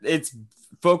it's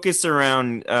focused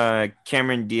around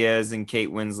Cameron Diaz and Kate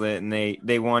Winslet, and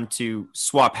they want to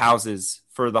swap houses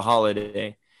for the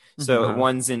holiday. So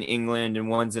one's in England and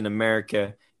one's in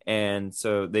America, and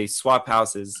so they swap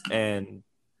houses and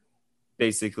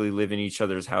basically live in each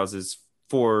other's houses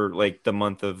for like the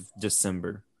month of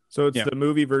December. So it's the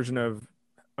movie version of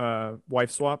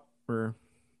Wife Swap, or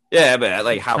but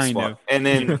like house swap. And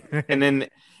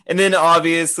then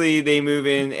obviously they move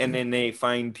in, and then they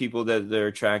find people that they're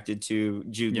attracted to.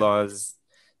 Jude Law's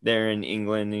there in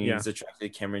England, and he's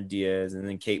attracted to Cameron Diaz, and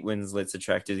then Kate Winslet's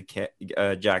attracted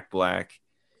to Jack Black.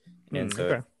 And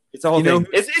so it's a whole thing.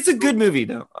 It's a good movie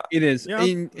though. It is.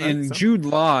 And Jude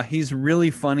Law, he's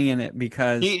really funny in it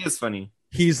because he is funny.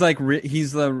 He's like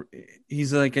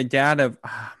a dad of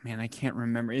I can't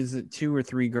remember. Is it 2 or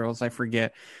 3 girls? I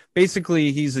forget.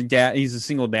 Basically, he's a dad. He's a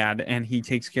single dad, and he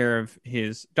takes care of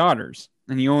his daughters.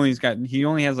 And he only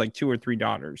has like 2 or 3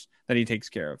 daughters that he takes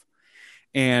care of.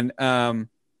 And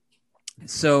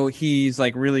so he's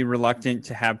like really reluctant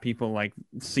to have people like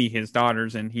see his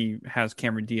daughters, and he has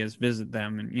Cameron Diaz visit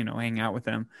them and hang out with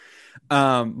them.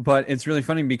 But it's really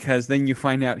funny because then you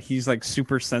find out he's like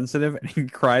super sensitive and he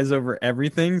cries over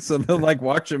everything. So they'll like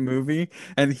watch a movie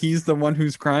and he's the one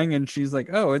who's crying, and she's like,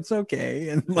 "Oh, it's okay."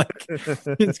 And like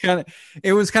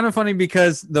it was kind of funny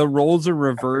because the roles are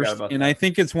reversed, and I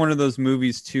think it's one of those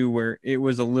movies too where it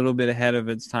was a little bit ahead of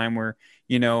its time, where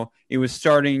it was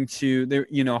starting to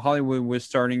Hollywood was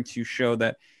starting to show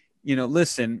that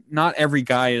listen, not every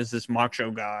guy is this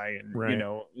macho guy, and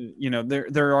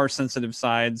there are sensitive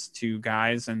sides to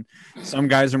guys, and some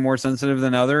guys are more sensitive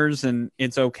than others, and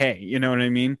it's okay. You know what I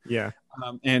mean? Yeah.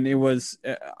 And it was,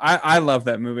 I love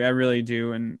that movie. I really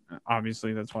do. And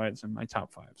obviously that's why it's in my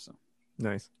top 5. So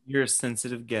nice. You're a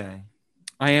sensitive guy.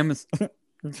 I am.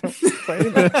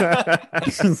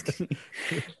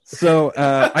 So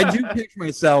I do picture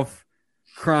myself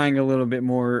crying a little bit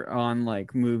more on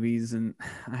like movies, and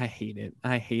I hate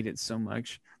it so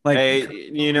much. Like,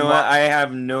 hey, what? I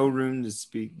have no room to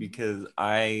speak because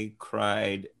I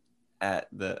cried at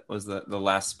the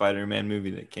last Spider-Man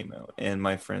movie that came out, and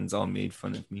my friends all made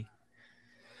fun of me.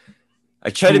 I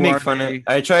tried to make fun of.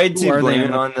 I tried to blame it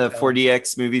on the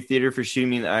 4DX movie theater for shooting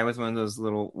me in the eye with one of those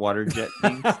little water jet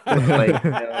things.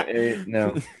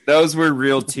 No, those were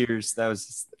real tears. That was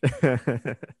just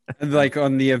like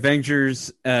on the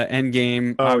Avengers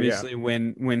Endgame. Obviously,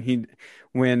 when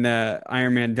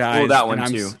Iron Man dies. Oh, that one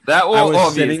too. I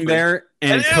was sitting there,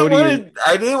 and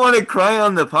I didn't want to cry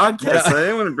on the podcast. So I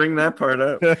didn't want to bring that part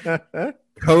up.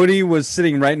 Cody was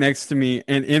sitting right next to me,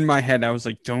 and in my head, I was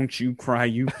like, "Don't you cry,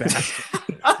 you bastard!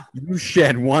 You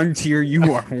shed one tear,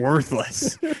 you are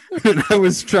worthless." And I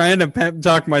was trying to pep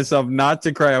talk myself not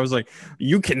to cry. I was like,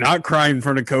 "You cannot cry in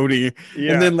front of Cody."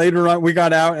 Yeah. And then later on, we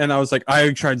got out, and I was like,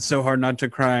 "I tried so hard not to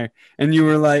cry." And you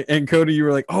were like, and Cody, you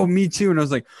were like, "Oh, me too." And I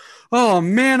was like, "Oh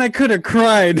man, I could have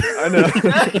cried." I know.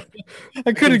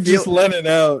 I could have just let it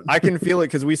out. I can feel it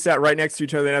because we sat right next to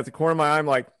each other, and at the corner of my eye, I'm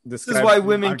like, "This is why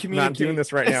women communicate." Not doing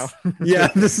this right now. Yeah,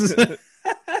 this is.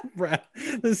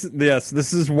 This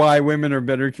is why women are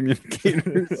better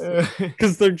communicators,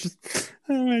 because they're just.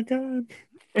 Oh my god.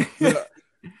 Yeah.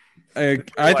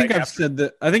 I think I've said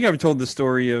that. I think I've told the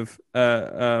story of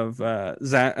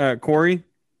Zach, Corey,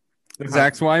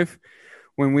 Zach's wife.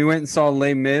 When we went and saw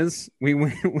Les Mis, we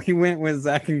went with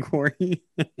Zach and Corey.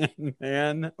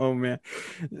 Man, oh man,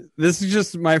 this is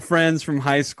just my friends from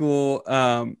high school.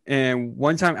 And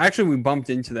one time, actually, we bumped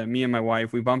into them. Me and my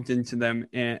wife, we bumped into them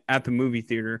at the movie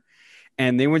theater,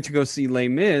 and they went to go see Les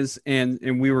Mis, and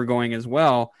we were going as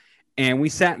well. And we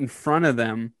sat in front of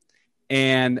them,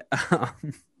 and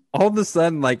all of a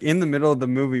sudden, like in the middle of the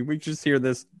movie, we just hear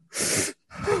this.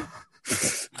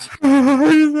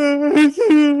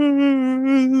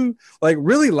 like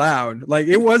really loud. Like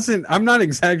it wasn't, I'm not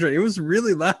exaggerating, it was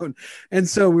really loud. And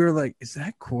so we were like, is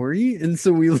that Corey? And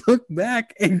so we look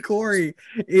back and Corey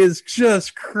is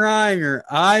just crying her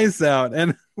eyes out.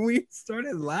 And we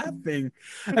started laughing.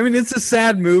 I mean, it's a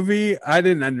sad movie. I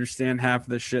didn't understand half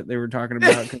the shit they were talking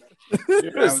about.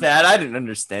 It was sad. I didn't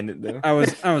understand it though. I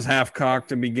was half cocked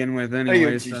to begin with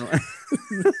anyway.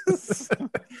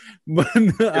 But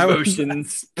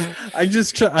Emotions. I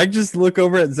just look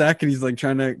over at Zach and he's like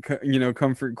trying to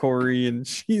comfort Corey and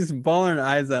she's bawling her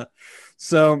eyes out.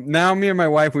 So now me and my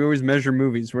wife, we always measure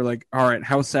movies. We're like, all right,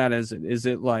 how sad is it? Is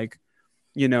it like,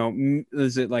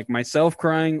 is it like myself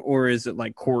crying or is it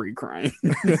like Corey crying?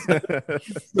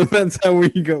 So that's how we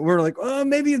go. We're like, oh,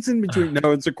 maybe it's in between.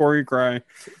 No, it's a Corey cry.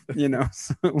 So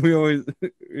we always,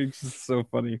 it's just so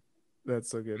funny. That's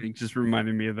so good. It just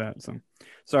reminded me of that. So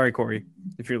sorry, Corey,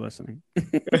 if you're listening.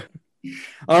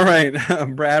 All right,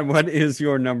 Brad, what is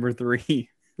your number 3?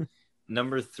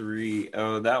 Number 3.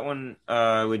 Oh, that one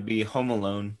would be Home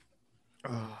Alone.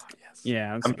 Oh, yes.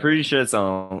 Yeah. I'm pretty sure it's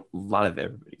on a lot of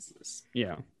everybody's list.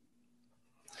 Yeah.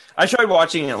 I tried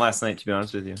watching it last night, to be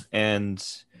honest with you, and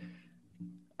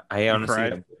I honestly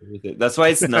got bored with it. That's why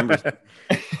it's number 3.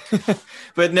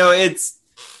 But no, it's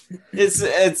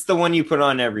the one you put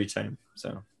on every time.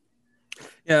 So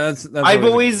yeah, that's I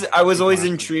was always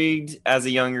intrigued as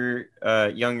a younger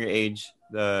age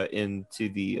into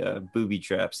the booby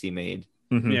traps he made.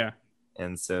 Mm-hmm. Yeah.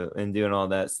 And so, and doing all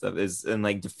that stuff and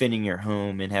like defending your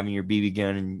home and having your BB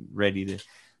gun and ready to,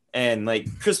 and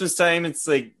like Christmas time, it's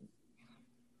like,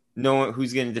 no one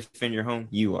who's going to defend your home.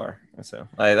 You are. So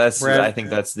Brad, I think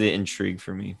that's the intrigue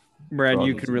for me. Brad,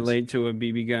 you could relate to a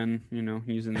BB gun,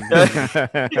 using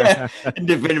the yeah,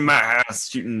 defending my house,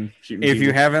 shooting. If people.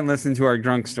 you haven't listened to our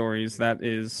drunk stories, that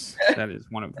is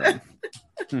one of them.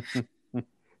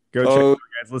 Go check it out,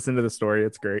 guys. Listen to the story.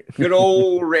 It's great. Good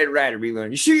old Red Ryder be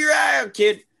going, you shoot your eye out,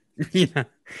 kid. Yeah.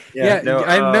 No,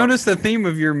 I've noticed the theme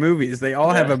of your movies. They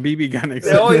all have a BB gun.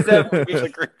 They always have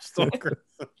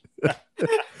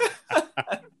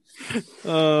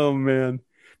Oh man,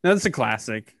 that's a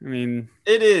classic. I mean,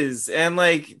 it is, and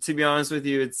like to be honest with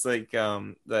you, it's like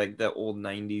the old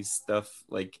 '90s stuff.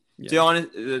 Like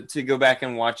to go back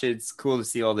and watch it, it's cool to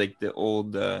see all like the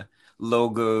old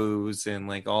logos and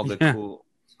like all the cool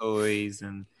toys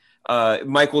and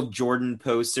Michael Jordan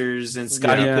posters and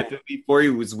Scottie Pippen before he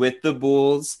was with the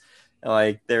Bulls.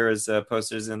 Like there was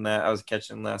posters in that I was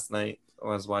catching last night. I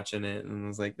was watching it and I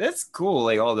was like, that's cool.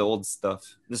 Like all the old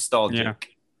stuff,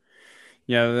 nostalgic.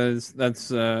 Yeah, that's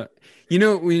when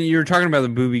you're talking about the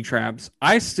booby traps,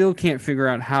 I still can't figure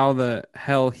out how the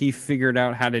hell he figured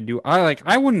out how to do.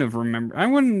 I wouldn't have remembered. I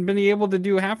wouldn't been able to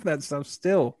do half of that stuff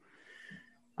still.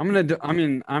 I'm not.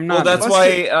 Well, that's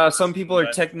why some people are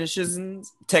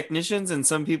technicians, and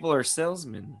some people are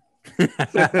salesmen.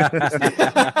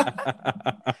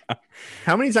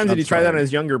 How many times did he try that on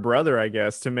his younger brother? I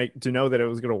guess to know that it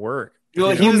was going to work.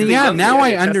 Well, now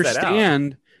I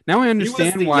understand. Now I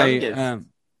understand why.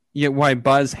 Why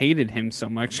Buzz hated him so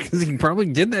much, because he probably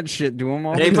did that shit to him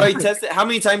all the time. How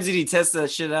many times did he test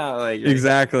that shit out? Like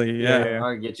exactly, yeah.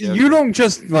 I'll get you. You don't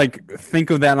just like think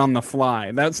of that on the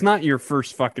fly. That's not your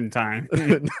first fucking time.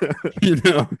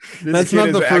 That's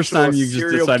not the first time you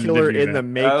just decided to do in that. the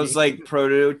making. That was like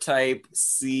prototype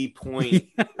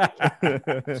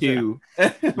C.2.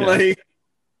 Like,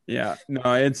 yeah, no,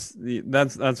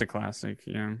 that's a classic.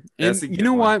 Yeah, and you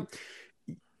know what?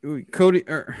 Cody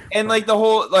and like the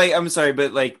whole like I'm sorry,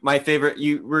 but like my favorite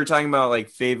we were talking about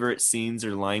like favorite scenes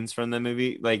or lines from the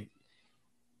movie. Like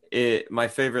my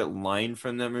favorite line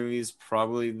from that movie is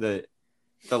probably the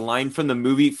line from the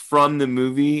movie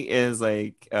is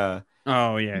like the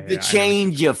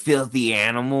change, you filthy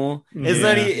animal. It's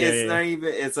not even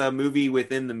it's a movie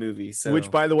within the movie. So which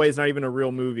by the way is not even a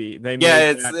real movie.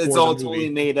 It's all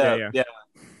totally made up. Yeah.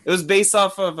 It was based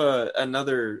off of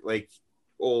another like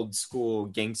old school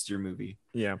gangster movie.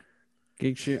 Yeah.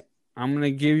 I'm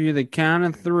gonna give you the count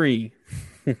of 3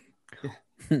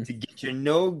 to get your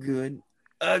no good,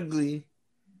 ugly,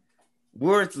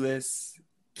 worthless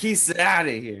kiss out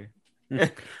of here. No,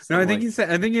 I think he said.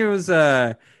 I think it was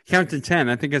count to 10.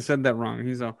 I think I said that wrong.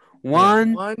 He's a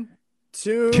 1,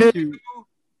 2,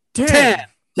 10. 10.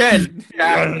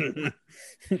 And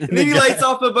then he lights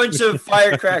off a bunch of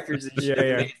firecrackers and shit.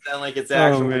 Yeah. Make it sound like it's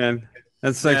actual. Oh man,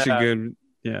 that's such a good.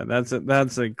 Yeah, that's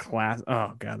a class.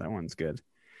 Oh god, that one's good.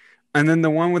 And then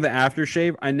the one with the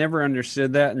aftershave, I never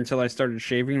understood that until I started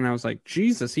shaving, and I was like,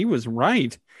 Jesus, he was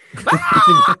right.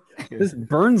 This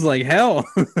burns like hell.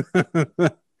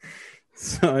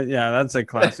 So yeah, that's a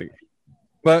classic.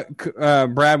 But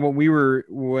Brad,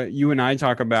 what you and I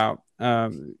talk about,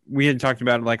 we had talked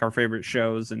about like our favorite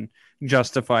shows, and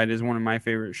Justified is one of my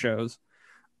favorite shows.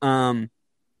 We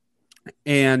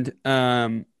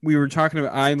were talking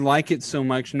about, I like it so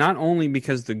much, not only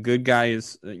because the good guy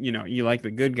is, you like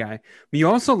the good guy, but you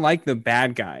also like the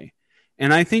bad guy.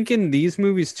 And I think in these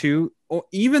movies too,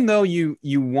 even though you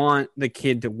want the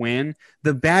kid to win,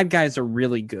 the bad guys are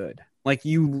really good. Like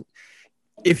if you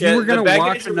were going to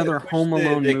watch another Home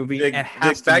Alone movie, it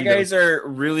has to be. The bad guys are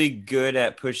really good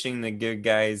at pushing the good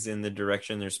guys in the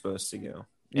direction they're supposed to go.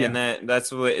 Yeah. And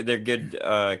that's what they're good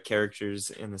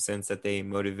characters in the sense that they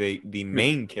motivate the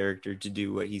main character to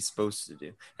do what he's supposed to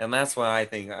do. And that's why I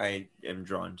think I am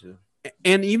drawn to.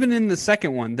 And even in the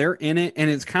second one, they're in it, and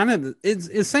it's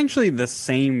essentially the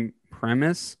same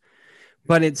premise,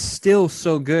 but it's still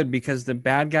so good because the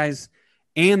bad guys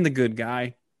and the good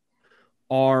guy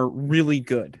are really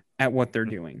good at what they're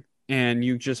doing, and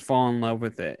you just fall in love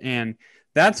with it. And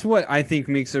that's what I think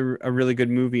makes a really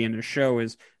good movie and a show,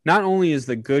 is not only is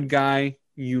the good guy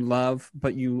you love,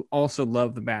 but you also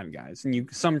love the bad guys, and you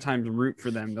sometimes root for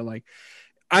them to, like,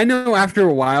 I know after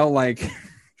a while, like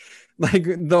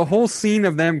the whole scene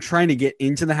of them trying to get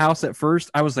into the house at first,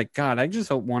 I was like, God, I just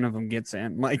hope one of them gets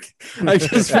in. Like, I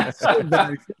just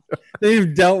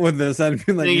they've dealt with this. I'd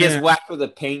be like, he gets whacked with a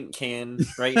paint can,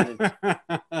 right?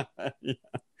 Yeah.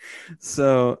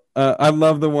 So I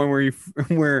love the one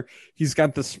where he's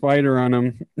got the spider on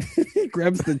him. He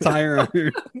grabs the tire on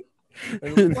her.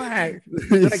 He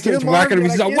starts whacking him.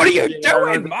 He's like, "What are you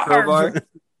doing, Marv?"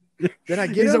 Did I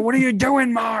get He's him? like, "What are you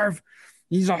doing, Marv?"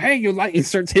 He's like, "Hey, you like?" He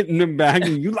starts hitting him back,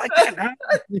 and you like that,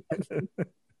 huh?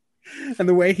 And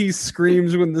the way he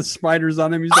screams when the spider's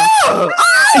on him, he's like, "Oh,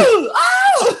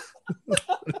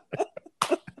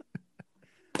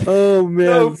 oh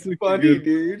man, so funny,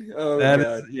 dude." Oh,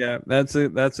 that's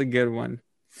a good one.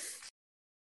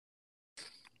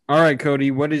 All right,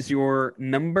 Cody, what is your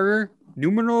numero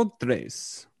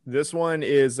tres? This one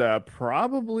is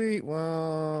probably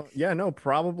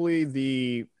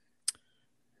the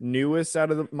newest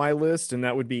out of my list, and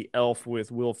that would be Elf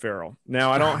with Will Ferrell.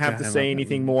 Now, I don't have to say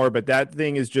anything more, but that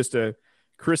thing is just a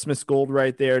Christmas gold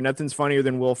right there. Nothing's funnier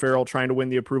than Will Ferrell trying to win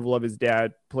the approval of his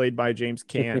dad, played by James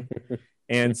Caan.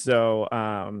 And so,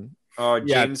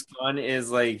 James Caan is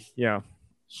like,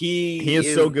 he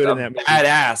is so good in that movie.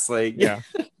 Badass, like, yeah.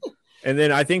 And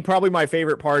then I think probably my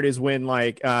favorite part is when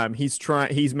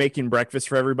he's making breakfast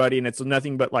for everybody, and it's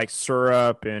nothing but like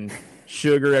syrup and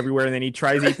sugar everywhere, and then he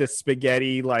tries to eat this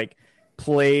spaghetti like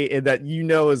plate that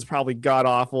is probably god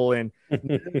awful. And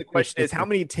the question is, how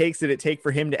many takes did it take for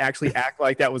him to actually act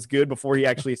like that was good before he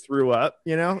actually threw up?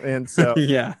 And so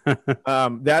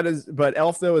but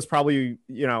Elf though is probably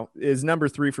is number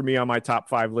 3 for me on my top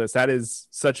 5 list. That is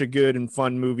such a good and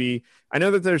fun movie. I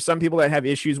know that there's some people that have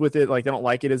issues with it, like they don't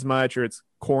like it as much or it's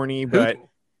corny, but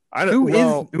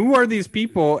who are these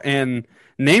people, and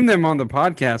name them on the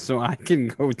podcast so I can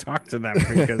go talk to them,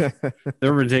 because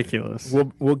they're ridiculous.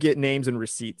 We'll get names and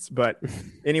receipts. But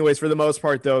anyways, for the most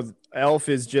part though, Elf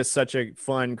is just such a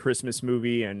fun Christmas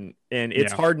movie, and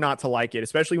it's hard not to like it,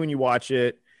 especially when you watch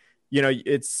it.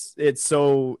 It's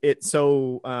so if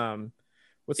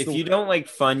you don't like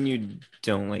fun, you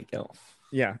don't like Elf.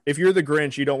 Yeah, if you're the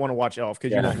Grinch, you don't want to watch Elf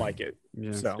because you won't like it.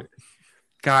 Yeah. So,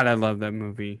 God, I love that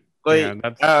movie.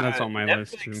 That's on my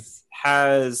list too.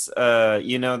 Has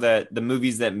that the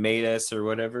movies that made us or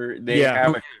whatever, they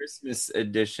have a Christmas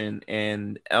edition,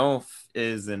 and Elf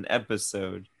is an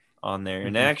episode on there.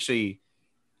 And actually,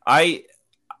 I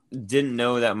didn't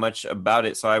know that much about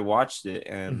it, so I watched it,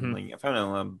 and I found out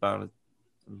a lot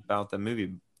about the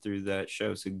movie through that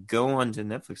show. So go on to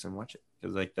Netflix and watch it,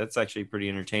 because that's actually pretty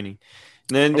entertaining.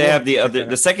 And then they have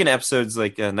the second episode's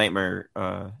like a Nightmare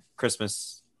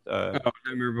Christmas.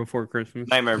 Nightmare Before Christmas.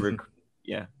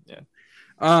 Yeah.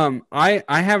 I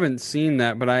haven't seen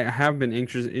that, but I have been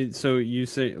interested. So you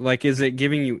say, like, is it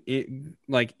giving you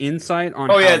insight on?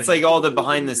 It's like all the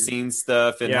behind the scenes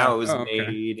stuff and how it was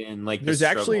made, and like there's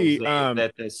actually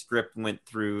that the script went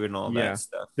through and all that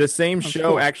stuff. The same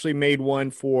show actually made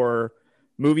one for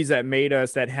movies that made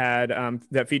us, that had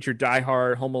that featured Die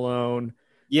Hard, Home Alone.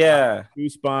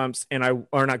 Goosebumps,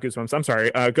 not Goosebumps. I'm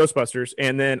sorry, Ghostbusters.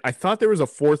 And then I thought there was a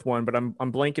fourth one, but I'm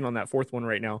blanking on that fourth one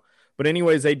right now. But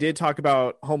anyways, they did talk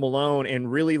about Home Alone,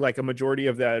 and really like a majority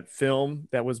of that film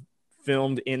that was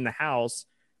filmed in the house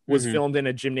was filmed in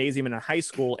a gymnasium in a high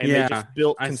school, and they just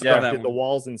constructed the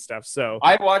walls and stuff. So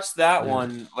I watched that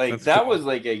one. Like that was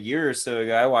like a year or so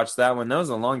ago. I watched that one. That was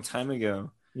a long time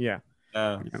ago. Yeah.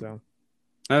 So.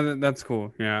 That's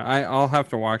cool. Yeah, I'll have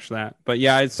to watch that. But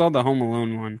yeah, I saw the Home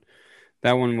Alone one.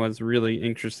 That one was really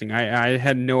interesting. I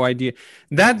had no idea.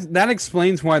 That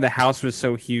explains why the house was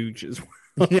so huge as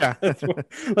well. Yeah.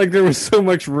 Like there was so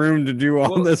much room to do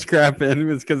all Well- this crap in. It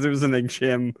was because it was in a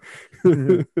gym.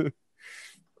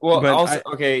 Well, But also,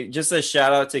 okay, just a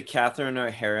shout out to Catherine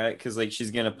O'Hara because like she's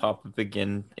gonna pop up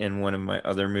again in one of my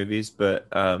other movies, but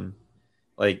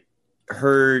like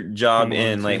her job Home Alone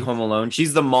in like 2. Home Alone,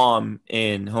 she's the mom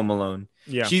in Home Alone.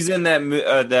 Yeah. She's in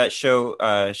that show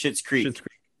Schitt's Creek. Schitt's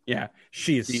Creek. Yeah,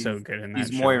 she is She's- so good in that.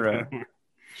 she's show. Moira.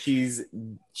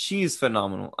 She's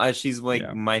phenomenal. She's like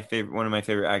Yeah. my favorite, one of my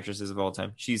favorite actresses of all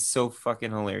time. She's so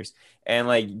fucking hilarious, and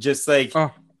like just like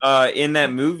Oh. in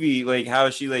that movie, like how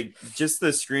she like just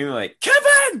the scream like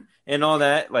Kevin and all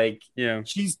that, like Yeah.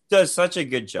 she does such a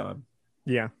good job.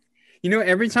 Yeah. You know,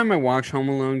 every time I watch Home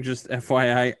Alone, just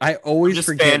FYI, I always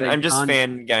forget. that I'm just John-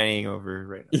 fan guying over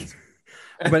right now.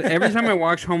 But every time I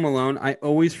watch Home Alone, I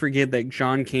always forget that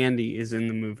John Candy is in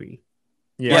the movie.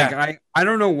 Yeah. Like I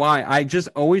don't know why. I just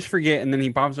always forget, and then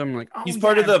he pops up. I'm like, oh, He's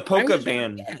part of yeah, the polka I always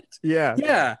band. forget. Yeah.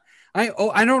 Yeah.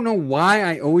 I don't know why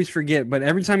I always forget, but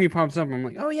every time he pops up, I'm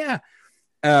like, oh yeah.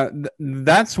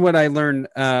 That's what I learned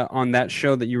on that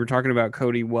show that you were talking about,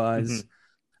 Cody, was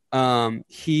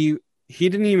he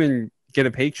didn't even get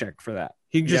a paycheck for that.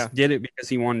 He just did it because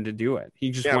he wanted to do it.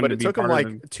 He just Yeah, wanted but to it be took him part like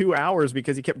of it. 2 hours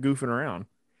because he kept goofing around.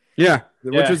 Yeah.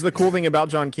 Which Yeah. is the cool thing about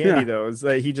John Candy, Yeah. though, is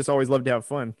that he just always loved to have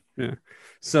fun.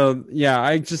 So yeah,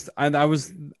 I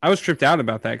was tripped out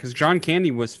about that because John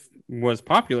Candy was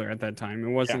popular at that time. It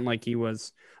wasn't like he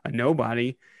was a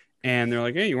nobody. And they're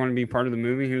like, hey, you want to be part of the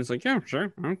movie? He was like, yeah,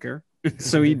 sure, I don't care.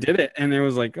 So he did it, and it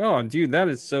was like, oh, dude, that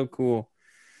is so cool.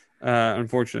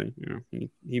 Unfortunately,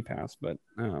 he passed, but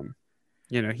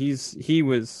he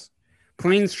was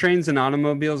Planes, Trains, and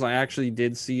Automobiles. I actually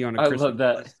did see on a I Christmas love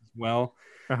that. list as well.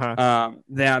 Uh-huh.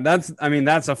 Yeah, that's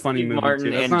a funny Steve movie Martin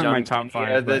too. That's and not in John my top Candy five.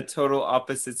 are the But total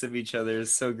opposites of each other.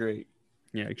 It's so great.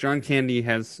 yeah, John Candy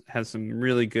has some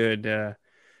really good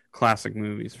classic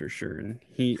movies for sure, and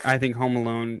I think Home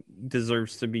Alone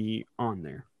deserves to be on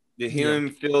there. The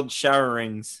helium-filled shower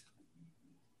rings.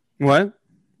 What?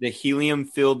 The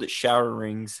helium-filled shower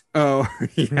rings. Oh,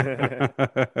 yeah.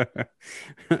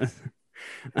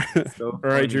 So All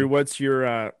right, funny. Drew, what's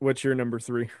your number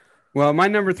 3? Well, my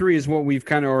number 3 is what we've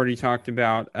kind of already talked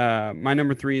about. My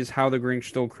number 3 is How the Grinch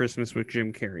Stole Christmas with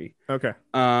Jim Carrey. Okay.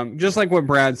 Just like what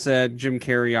Brad said, Jim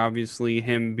Carrey, obviously,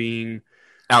 him being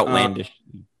Outlandish.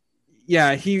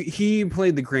 yeah, he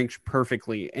played the Grinch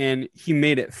perfectly, and he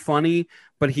made it funny,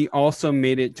 but he also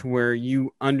made it to where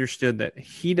you understood that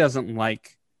he doesn't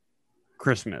like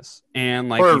Christmas, and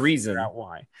like For a you reason. figure out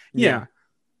why. Yeah. Yeah.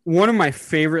 One of my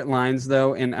favorite lines,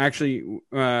 though, and actually,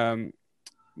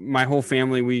 my whole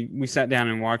family we sat down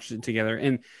and watched it together.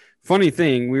 And funny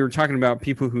thing, we were talking about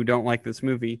people who don't like this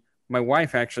movie. My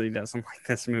wife actually doesn't like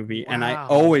this movie, and I Wow.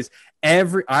 always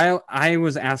I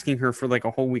was asking her for like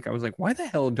a whole week. I was like, "Why the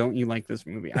hell don't you like this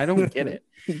movie? I don't get it."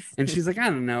 And she's like, "I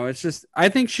don't know. It's just I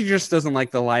think she just doesn't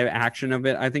like the live action of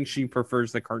it. I think she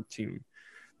prefers the cartoon."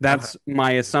 That's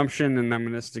my assumption, and I'm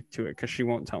going to stick to it because she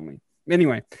won't tell me.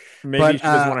 Anyway, Maybe But, she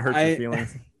doesn't want to hurt I- your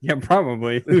feelings. yeah,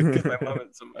 probably because I love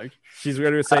it so much. She's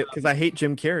going to say, because I hate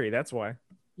Jim Carrey. That's why.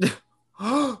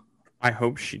 I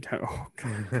hope she does. Oh,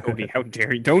 God, Cody, how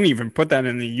dare you? Don't even put that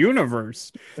in the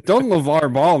universe. Don't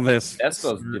LeVar Ball this. That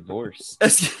spells divorce.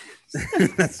 That's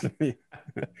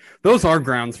those are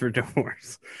grounds for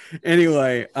divorce.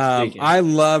 Anyway, Speaking. I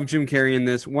love Jim Carrey in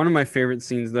this. One of my favorite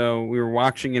scenes, though, we were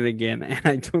watching it again, and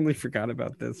I totally forgot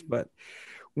about this. But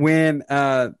when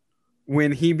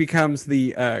he becomes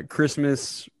the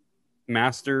Christmas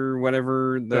master,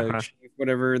 whatever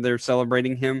whatever they're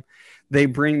celebrating him,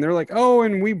 they're like, oh,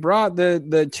 and we brought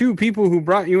the two people who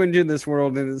brought you into this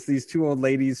world, and it's these two old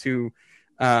ladies who.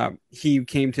 He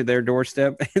came to their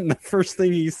doorstep, and the first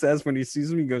thing he says when he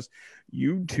sees them, he goes,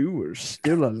 "You two are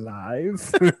still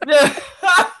alive."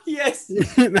 Yes.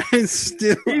 And I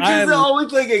still, He does it all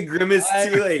with like a grimace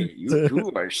too, like you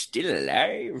two are still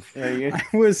alive. I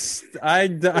was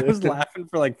laughing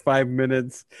for like 5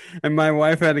 minutes, and my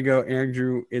wife had to go,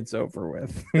 Andrew, it's over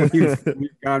with. We've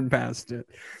gone past it.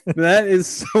 That is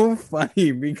so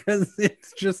funny because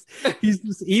it's just he's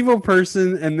this evil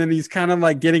person, and then he's kind of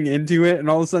like getting into it, and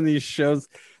all of a sudden they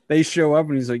show up,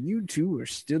 and he's like, "You two are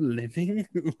still living."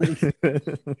 Like,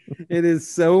 it is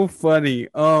so funny.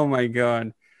 Oh my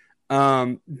god.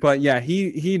 But yeah,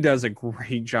 he does a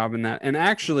great job in that. And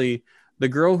actually, the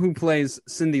girl who plays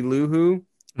Cindy Lou Who,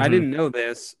 I didn't know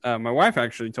this. My wife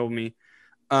actually told me.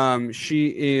 She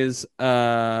is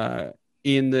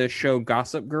in the show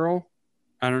Gossip Girl.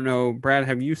 I don't know, Brad,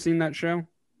 have you seen that show?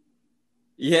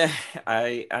 Yeah,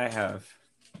 I have.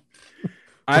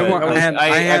 I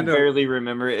had to, barely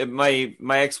remember it. My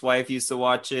ex-wife used to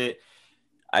watch it.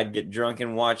 I'd get drunk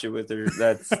and watch it with her.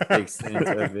 That's the extent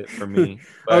of it for me.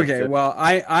 But, okay, well,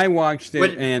 I watched it,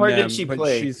 what and part did she but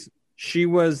play? she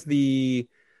was the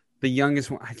youngest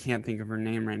one. I can't think of her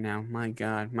name right now. My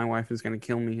God, my wife is gonna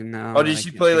kill me now. Oh, did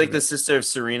she play like the sister of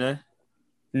Serena?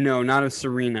 No, not of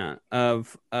Serena.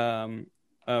 Of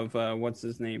what's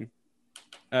his name?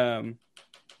 God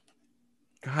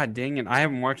dang it! I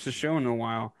haven't watched the show in a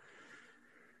while.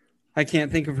 I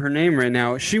can't think of her name right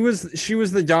now. She was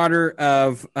the daughter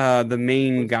of the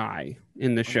main guy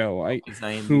in the show.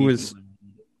 Who was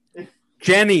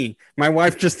Jenny. My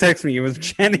wife just texted me. It was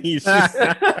Jenny.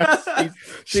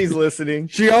 She's listening.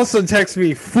 She also texted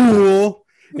me "fool"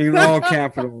 in all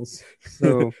capitals.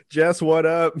 So Jess, what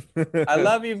up? I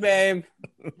love you, babe.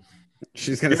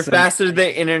 She's gonna You're faster than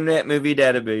Internet Movie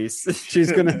Database.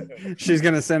 she's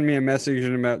gonna send me a message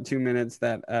in about 2 minutes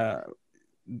that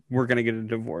we're gonna get a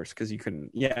divorce because you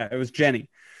couldn't. Yeah, it was Jenny.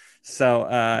 So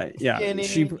yeah,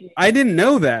 Jenny. I didn't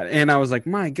know that, and I was like,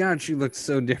 my God, she looks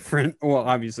so different. Well,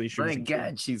 obviously she was. My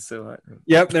God, she's so hot.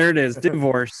 Yep, there it is.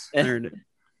 Divorce. There it is.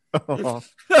 Oh.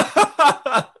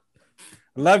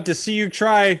 Love to see you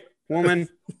try, woman.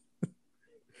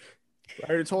 I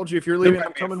already told you if you're leaving,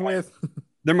 I'm coming with.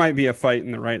 There might be a fight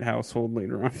in the right household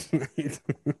later on tonight.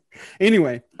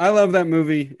 Anyway, I love that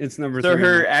movie. It's number 3. So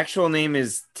her actual name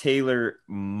is Taylor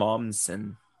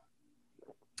Momsen.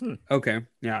 Okay.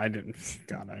 Yeah, I didn't.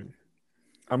 God,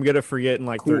 I'm gonna forget in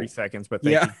like 30 seconds, but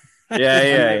thank you.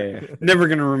 Yeah. Never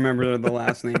gonna remember the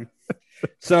last name.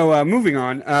 So moving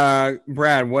on.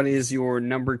 Brad, what is your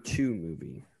number 2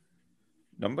 movie?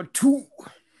 Number 2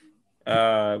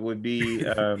 would be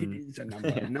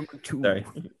number 2. Sorry.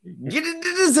 It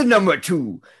is a number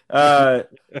 2.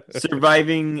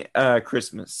 Surviving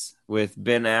Christmas with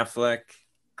Ben Affleck,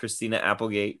 Christina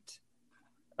Applegate.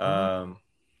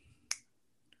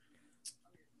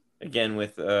 Again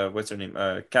with what's her name?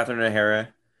 Catherine O'Hara.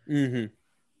 Mm-hmm.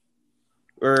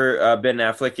 Or Ben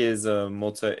Affleck is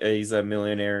he's a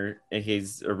millionaire.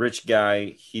 He's a rich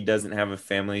guy. He doesn't have a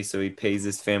family, so he pays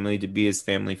his family to be his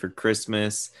family for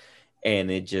Christmas,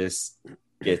 and it just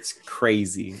gets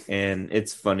crazy and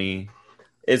it's funny.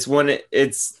 It's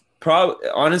probably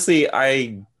honestly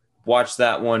I watched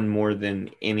that one more than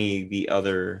any of the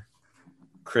other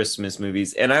Christmas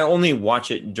movies, and I only watch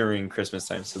it during Christmas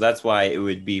time, so that's why it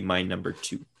would be my number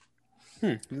 2.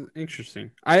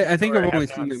 Interesting. I think I've only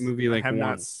seen that movie like I have not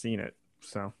once. seen it,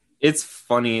 so It's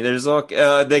funny. There's all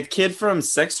the kid from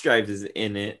Sex Drive is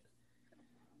in it.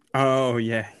 Oh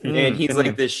yeah, And he's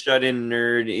like this shut-in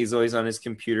nerd. He's always on his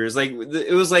computer. It's like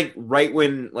it was like right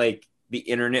when like the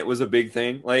internet was a big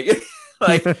thing. Like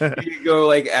like you could go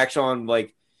like actual on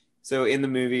like so in the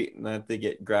movie, not to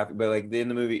get graphic, but like in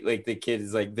the movie, like the kid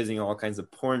is like visiting all kinds of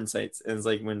porn sites, and it's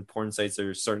like when porn sites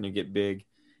are starting to get big.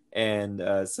 And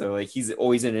so like he's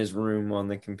always in his room on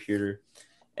the computer,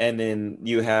 and then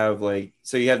you have like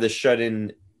you have the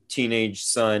shut-in teenage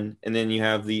son, and then you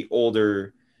have the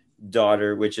older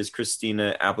daughter, which is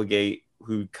Christina Applegate,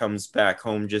 who comes back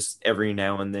home just every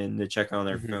now and then to check on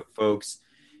their folks,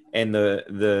 and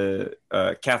the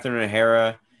Catherine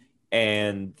O'Hara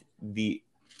and the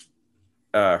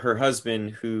her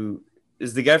husband, who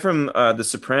is the guy from The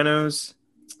Sopranos.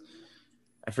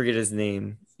 I forget his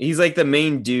name. He's like the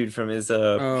main dude from his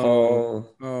Paul.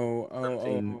 I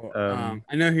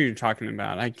know who you're talking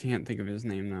about. I can't think of his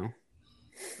name though.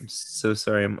 I'm so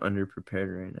sorry. I'm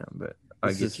underprepared right now, but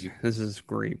I'll get you. This is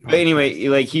great. But anyway,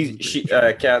 like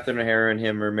Catherine O'Hara and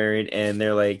him are married, and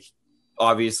they're like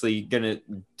obviously gonna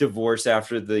divorce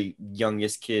after the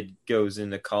youngest kid goes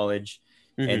into college,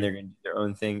 and they're gonna do their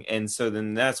own thing. And so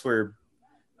then that's where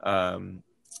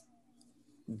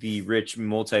the rich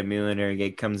multimillionaire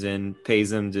guy comes in,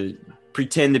 pays him to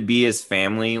pretend to be his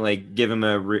family, like give him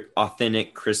a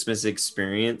authentic Christmas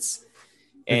experience.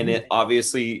 And it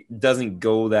obviously doesn't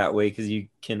go that way because you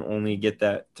can only get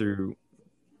that through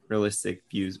realistic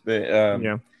views. But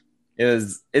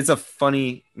it's a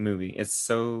funny movie. It's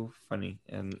so funny,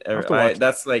 and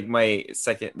that's like my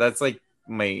second. That's like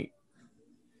my,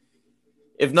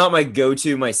 if not my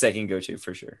go-to, my second go-to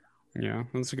for sure. Yeah,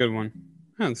 that's a good one.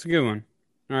 Oh, that's a good one.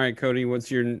 All right, Cody,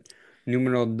 what's your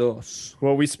numero dos?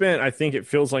 Well, we spent, I think it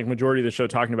feels like majority of the show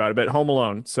talking about it, but Home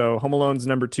Alone. So Home Alone's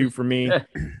number 2 for me.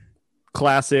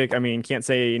 Classic. I mean, can't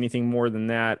say anything more than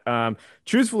that.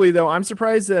 Truthfully, though, I'm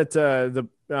surprised that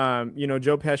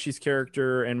Joe Pesci's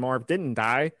character and Marv didn't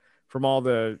die from all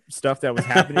the stuff that was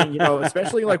happening.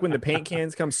 Especially like when the paint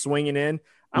cans come swinging in.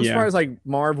 I'm surprised like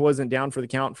Marv wasn't down for the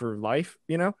count for life.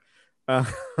 And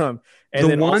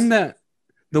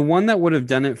The one that would have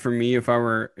done it for me if I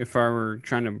were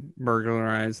trying to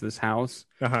burglarize this house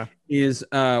is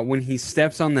when he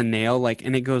steps on the nail, like,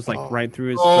 and it goes like right through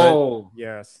his foot. Oh,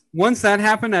 yes. Once that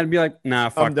happened, I'd be like, nah,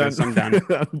 fuck this. I'm done.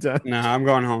 I'm done. Nah, I'm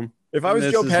going home. If I was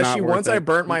This Joe is not Pesci, worth once I it.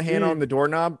 burnt my hand on the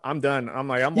doorknob, I'm done. I'm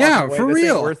like, I'm Yeah, walking away. for This ain't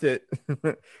real. worth it.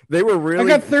 They were I really.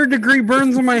 got 3rd-degree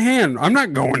burns on my hand. I'm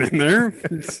not going in there.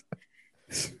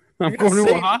 I'm going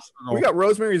to a hospital. We got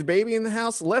Rosemary's Baby in the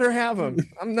house. Let her have him.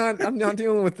 I'm not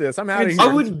dealing with this. I'm out of It's-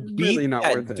 here. I would It's beat really not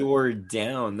worth that it. door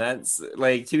down. That's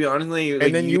like, to be honest, like,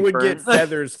 And then you would get burn-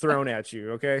 feathers thrown at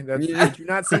you. Okay, Yeah. did you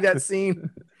not see that scene?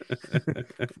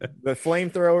 The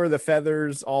flamethrower, the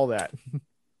feathers, all that.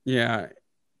 Yeah.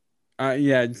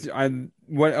 Yeah.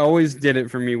 What always did it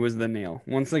for me was the nail.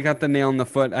 Once I got the nail in the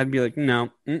foot, I'd be like, no,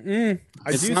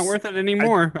 it's not worth it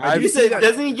anymore. You said,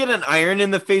 doesn't he get an iron in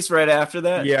the face right after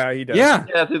that? Yeah, he does. Yeah.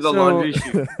 Yeah, through the So- laundry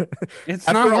chute. It's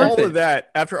After not worth all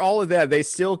it. of that, they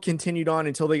still continued on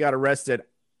until they got arrested.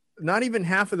 Not even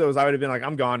half of those, I would have been like,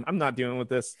 I'm gone. I'm not dealing with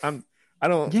this. I'm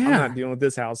not dealing with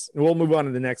this house. We'll move on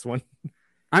to the next one.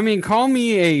 I mean, call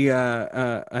me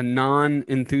a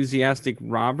non-enthusiastic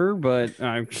robber, but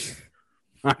I'm just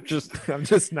I'm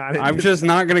just not. I'm just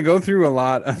not going to go through a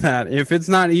lot of that. If it's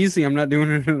not easy, I'm not doing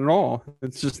it at all.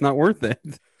 It's just not worth it.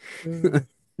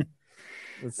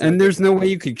 And there's no way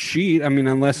you could cheat. I mean,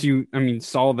 unless you,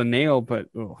 saw the nail. But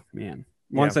oh man,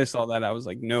 once I saw that, I was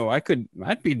like, no,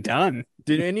 I'd be done.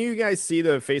 Did any of you guys see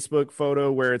the Facebook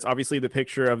photo where it's obviously the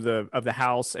picture of the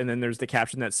house, and then there's the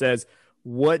caption that says,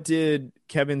 "What did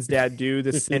Kevin's dad do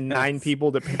to send 9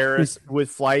 people to Paris with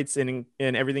flights and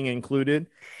everything included?"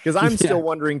 Because I'm still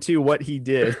wondering too what he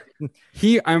did.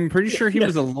 I'm pretty sure he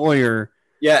was a lawyer.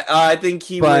 Yeah, I think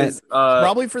he was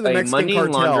Probably for the a Mexican money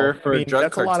cartel. launderer for a drug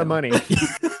that's a lot of money.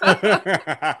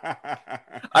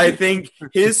 I think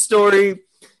his story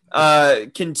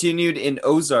continued in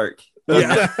Ozark.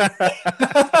 Yeah.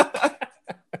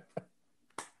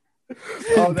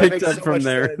 Oh, that Picked makes up so from much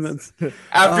there. sense.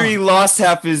 After he lost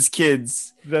half his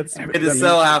kids, That's he had to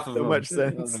sell half of so them. much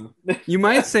sense. You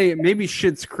might say maybe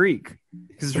Schitt's Creek,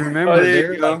 because remember Oh,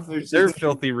 there you they're, go. they're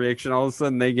filthy rich, and all of a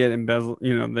sudden they get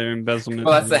their embezzlement.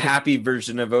 Well, that's the happy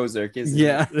version of Ozark, isn't it?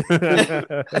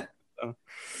 Yeah.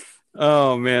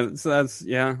 Oh man, so that's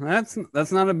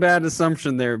not a bad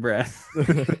assumption there, Brad.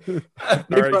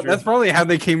 That's probably how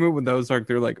they came up with Ozark.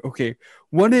 They're like, okay,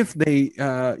 what if they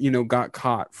got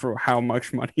caught for how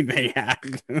much money they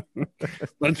had?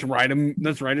 let's write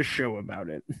a show about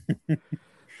it.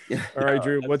 All right,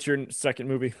 Drew, what's your second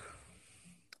movie?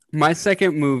 My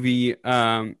second movie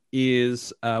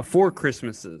is Four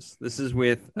Christmases. This is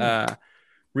with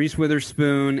Reese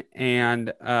Witherspoon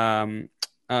and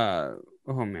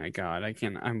oh my god,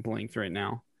 I'm blanked right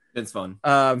now. Vince Vaughn.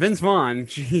 Vince Vaughn,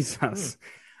 Jesus.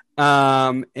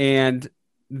 And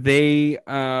they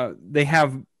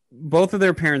have both of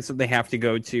their parents that they have to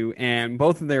go to, and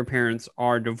both of their parents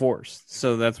are divorced.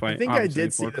 So that's why I think I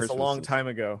did see this a long time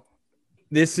ago.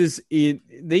 This is it.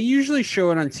 They usually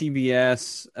show it on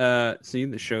TBS. See,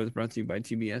 the show is brought to you by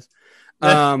TBS.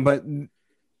 But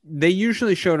they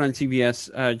usually show it on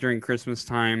TBS during Christmas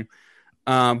time.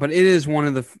 But it is one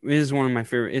of my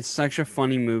favorite. It's such a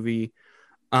funny movie.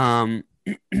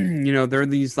 They're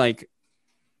these like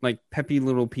peppy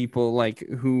little people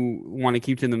who want to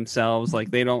keep to themselves.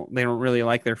 Like they don't really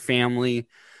like their family.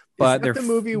 But is that the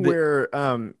movie where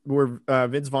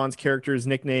Vince Vaughn's character is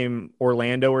nicknamed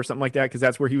Orlando or something like that? Because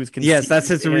that's where he was conceived. Yes, that's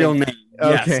his real name.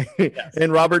 Okay. Yes.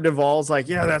 And Robert Duvall's like,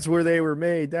 yeah, that's where they were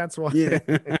made. That's why. Yeah.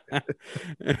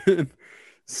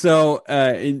 So,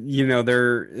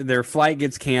 their flight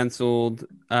gets canceled.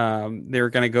 They're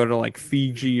going to go to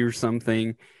Fiji or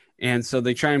something. And so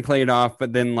they try and play it off.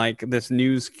 But then this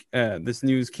news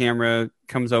camera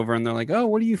comes over and they're like,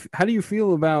 oh, how do you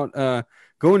feel about,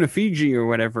 going to Fiji or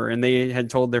whatever? And they had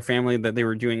told their family that they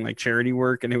were doing charity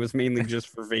work and it was mainly just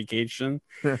for vacation.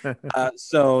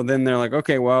 So then they're like,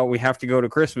 okay, well, we have to go to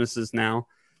Christmases now.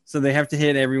 So they have to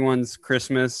hit everyone's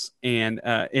Christmas, and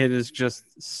it is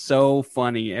just so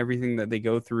funny. Everything that they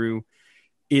go through,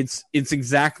 it's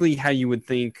exactly how you would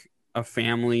think a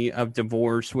family of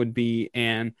divorce would be,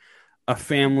 and a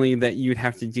family that you'd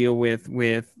have to deal with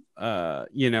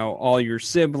all your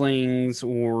siblings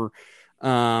or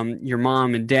your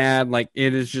mom and dad.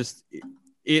 It is just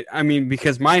it. I mean,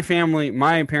 because my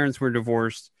parents were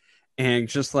divorced, and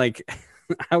just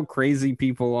how crazy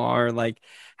people are,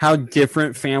 how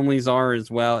different families are as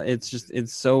well.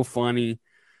 It's so funny.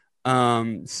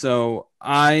 So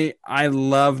I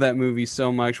love that movie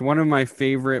so much. One of my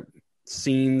favorite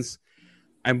scenes,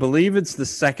 I believe it's the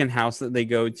second house that they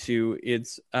go to.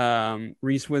 It's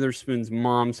Reese Witherspoon's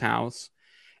mom's house.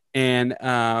 and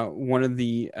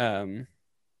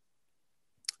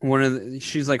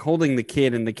she's like holding the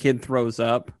kid, and the kid throws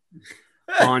up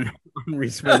on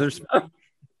Reese Witherspoon.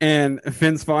 And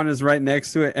Vince Vaughn is right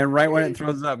next to it, and right when it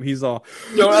throws up, he's all,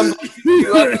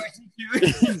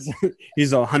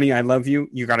 he's all, honey, I love you.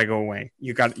 You gotta go away.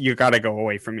 You gotta go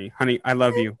away from me, honey. I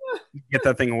love you. Get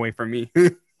that thing away from me.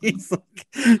 he's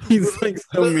like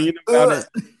so mean about it.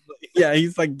 Yeah,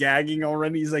 he's like gagging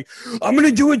already. He's like, I'm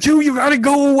gonna do it too. You gotta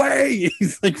go away.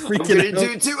 He's like freaking out. I'm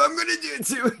gonna do it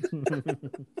too.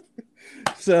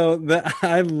 So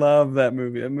I love that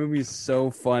movie. That movie's so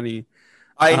funny.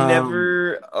 I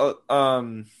never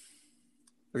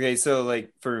okay, so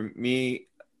like for me,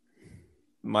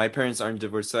 my parents aren't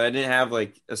divorced, so I didn't have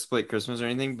like a split Christmas or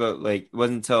anything, but like it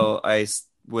wasn't until I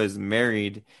was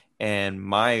married and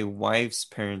my wife's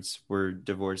parents were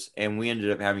divorced and we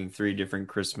ended up having 3 different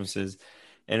Christmases,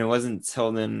 and it wasn't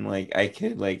until then like I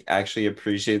could like actually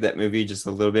appreciate that movie just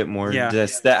a little bit more.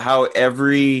 Just that how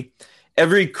every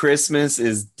Christmas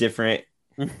is different.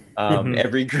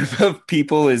 Every group of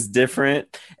people is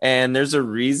different, and there's a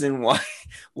reason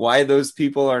why those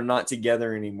people are not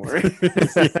together anymore.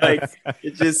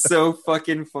 It's just so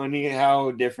fucking funny how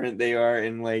different they are,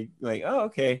 and like oh,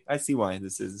 okay, I see why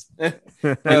this is. But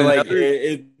like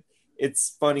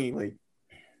it's funny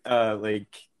like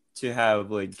to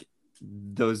have like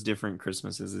those different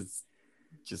Christmases. It's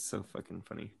just so fucking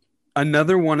funny.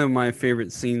 Another one of my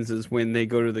favorite scenes is when they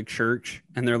go to the church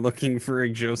and they're looking for a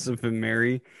Joseph and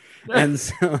Mary. And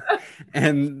so,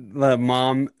 and the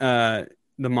mom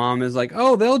is like,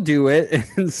 oh, they'll do it.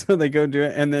 And so they go do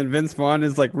it. And then Vince Vaughn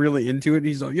is like really into it.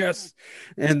 He's like, yes.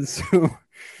 And so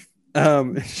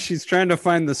she's trying to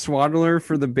find the swaddler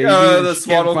for the baby. Oh, the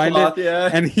swaddle cloth, yeah.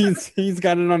 And he's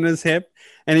got it on his hip,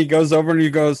 and he goes over and he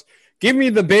goes, give me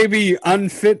the baby,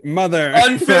 unfit mother.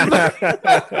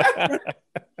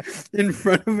 In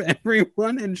front of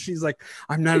everyone, and she's like,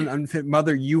 I'm not an unfit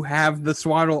mother, you have the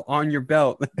swaddle on your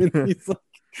belt. And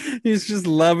he's just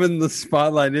loving the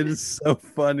spotlight. It is so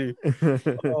funny.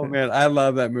 Oh man, I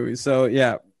love that movie. So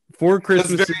yeah, 4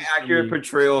 Christmas. That's a very accurate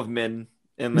portrayal of men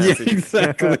in that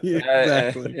exactly.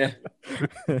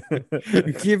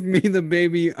 Give me the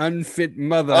baby, unfit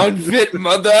mother. Unfit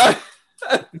mother.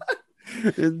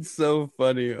 It's so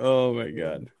funny. Oh my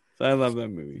god, I love that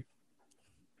movie.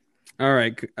 All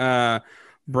right,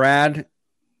 Brad,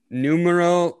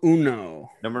 numero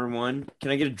uno. Number 1. Can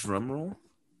I get a drum roll?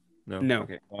 No.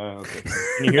 Okay.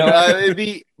 Okay. It'd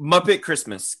be Muppet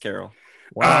Christmas Carol.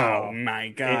 Wow. Oh my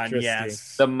god,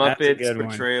 yes. The Muppets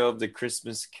portrayal of the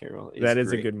Christmas Carol. That is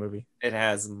great. a good movie. It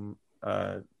has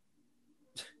the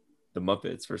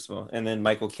Muppets, first of all, and then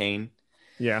Michael Caine.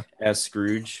 Yeah. As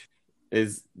Scrooge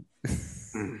is.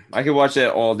 I could watch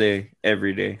that all day,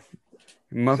 every day.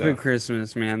 Muppet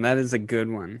Christmas, man, that is a good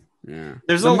one. Yeah,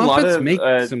 there's a lot of make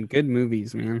some good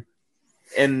movies, man.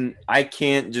 And I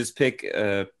can't just pick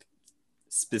a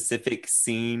specific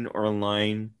scene or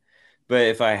line, but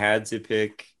if I had to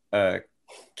pick a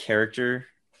character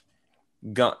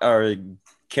or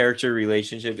character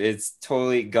relationship, it's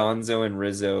totally Gonzo and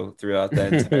Rizzo throughout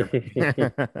that entire movie.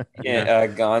 Yeah,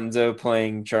 Gonzo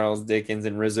playing Charles Dickens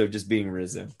and Rizzo just being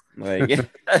Rizzo. Like,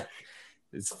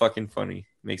 it's fucking funny.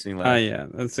 Makes me laugh. Oh yeah,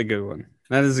 that's a good one.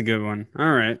 That is a good one.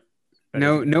 All right.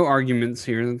 No arguments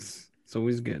here. It's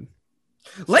always good.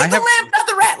 Light the lamp, not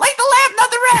the rat. Light the lamp, not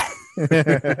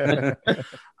the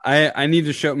rat. I need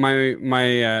to show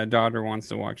my daughter wants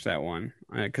to watch that one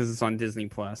because it's on Disney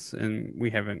Plus, and we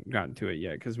haven't gotten to it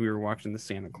yet because we were watching the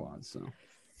Santa Claus. So,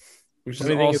 which is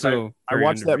also I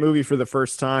watched that movie for the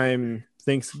first time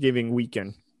Thanksgiving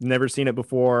weekend. Never seen it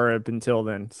before up until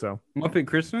then. So Muppet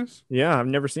Christmas? Yeah, I've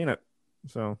never seen it.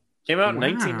 So came out in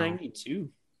 1992.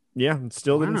 Yeah,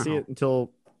 still didn't see it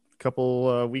until a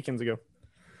couple weekends ago.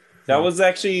 That was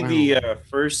actually the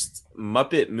first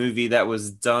Muppet movie that was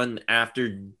done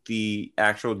after the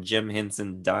actual Jim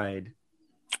Henson died.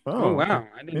 Oh wow!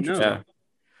 I didn't know. Yeah.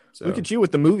 So. Look at you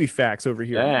with the movie facts over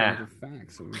here. Yeah,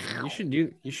 facts. You should do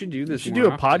this. You should do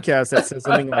a podcast that says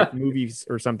something like movies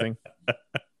or something. I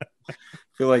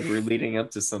feel like we're leading up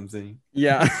to something.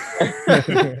 Yeah.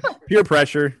 Peer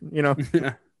pressure, you know.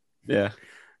 Yeah.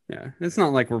 It's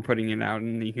not like we're putting it out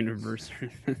in the universe.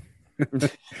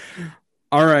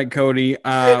 All right, Cody.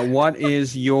 What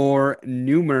is your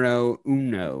numero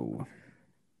uno?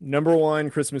 Number 1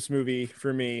 Christmas movie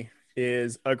for me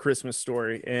is A Christmas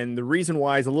Story. And the reason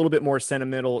why is a little bit more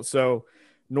sentimental. So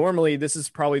normally this is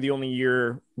probably the only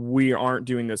year we aren't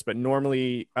doing this, but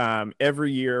normally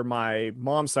every year my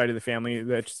mom's side of the family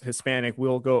that's Hispanic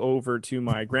will go over to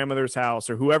my grandmother's house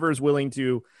or whoever is willing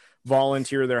to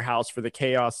volunteer their house for the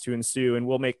chaos to ensue, and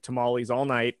we'll make tamales all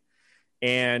night.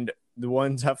 And the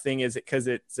one tough thing is because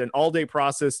it's an all-day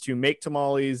process to make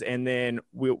tamales, and then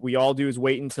we all do is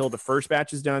wait until the first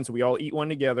batch is done, so we all eat one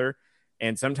together.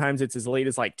 And sometimes it's as late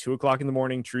as like 2:00 in the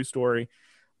morning. True story.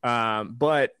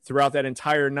 But throughout that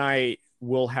entire night,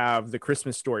 we'll have the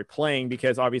Christmas Story playing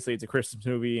because obviously it's a Christmas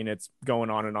movie and it's going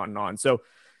on and on and on. So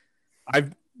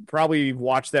I've probably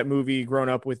watched that movie, grown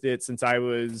up with it since I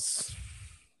was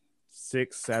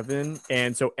 6, 7.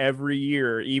 And so every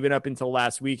year, even up until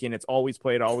last weekend, it's always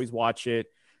played. I always watch it.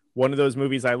 One of those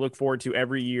movies I look forward to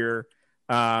every year.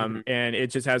 And it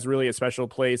just has really a special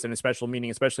place and a special meaning,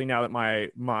 especially now that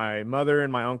my mother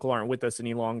and my uncle aren't with us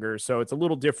any longer. So it's a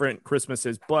little different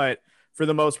Christmases, but for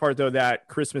the most part, though, that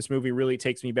Christmas movie really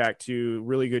takes me back to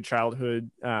really good childhood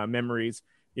memories,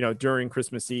 during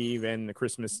Christmas Eve and the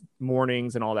Christmas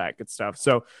mornings and all that good stuff.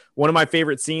 So one of my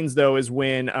favorite scenes, though, is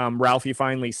when Ralphie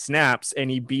finally snaps and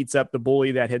he beats up the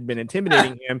bully that had been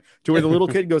intimidating him to where the little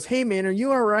kid goes, "Hey, man, are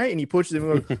you all right?" And he pushes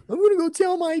him and goes, "I'm going to go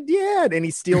tell my dad." And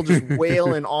he's still just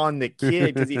wailing on the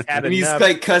kid because he's had and enough. He's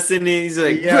like cussing and he's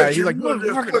like, yeah, he's like,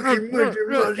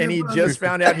 and he just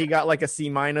found out he got like a C-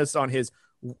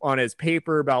 on his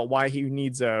paper about why he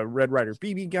needs a Red Ryder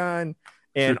BB gun.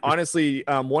 And honestly,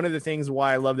 one of the things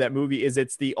why I love that movie is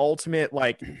it's the ultimate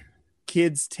like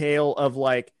kid's tale of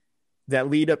like that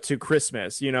lead up to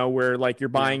Christmas, where like you're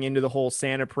buying into the whole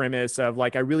Santa premise of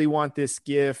like, I really want this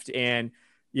gift. And,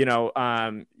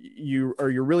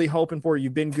 you're really hoping for it.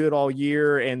 You've been good all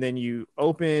year. And then you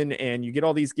open and you get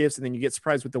all these gifts and then you get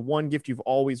surprised with the one gift you've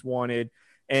always wanted.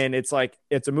 And it's like,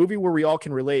 it's a movie where we all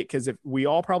can relate because if we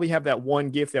all probably have that one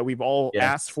gift that we've all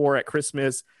asked for at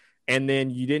Christmas, and then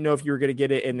you didn't know if you were going to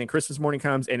get it, and then Christmas morning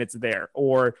comes and it's there,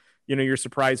 or you're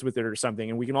surprised with it or something,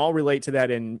 and we can all relate to that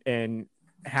and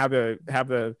have a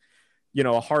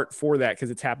heart for that because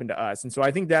it's happened to us. And so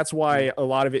I think that's why a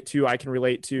lot of it too I can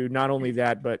relate to, not only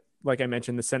that, but like I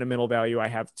mentioned, the sentimental value I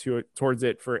have towards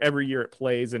it for every year it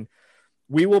plays. And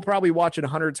we will probably watch it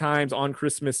 100 times on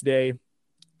Christmas Day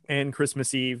and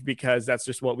Christmas Eve because that's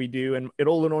just what we do. And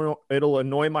it'll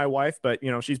annoy my wife, but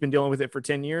she's been dealing with it for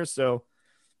 10 years, so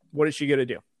what is she gonna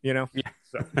do? Yeah.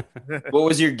 So. What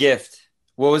was your gift?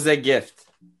 What was that gift?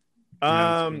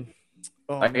 I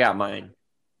got mine.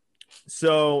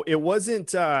 So it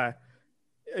wasn't.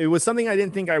 It was something I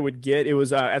didn't think I would get. It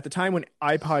was at the time when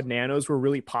iPod Nanos were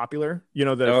really popular.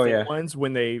 The ones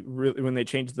when they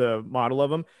changed the model of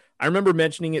them. I remember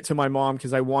mentioning it to my mom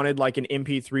because I wanted like an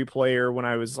MP3 player when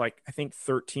I was like I think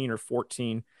 13 or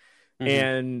 14.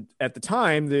 And at the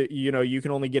time, you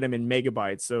can only get them in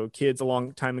megabytes. So kids a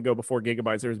long time ago before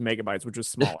gigabytes, there was megabytes, which was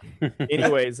smaller.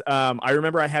 Anyways, I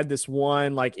remember I had this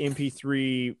one like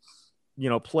MP3,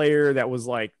 player that was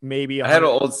like maybe. I had an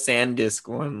old SanDisk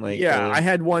one. I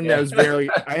had one that was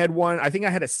I had one. I think I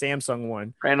had a Samsung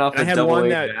one. Ran off I had one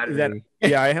that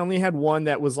I only had one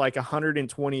that was like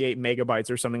 128 megabytes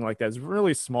or something like that. It's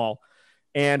really small.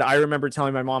 And I remember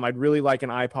telling my mom I'd really like an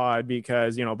iPod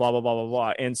because, blah, blah, blah, blah,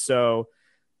 blah. And so,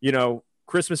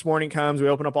 Christmas morning comes, we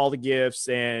open up all the gifts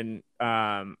and,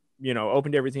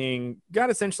 opened everything,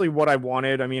 got essentially what I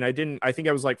wanted. I mean, I think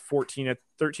I was like 13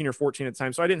 or 14 at the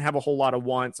time. So I didn't have a whole lot of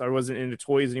wants. I wasn't into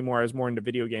toys anymore. I was more into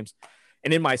video games.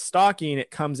 And in my stocking,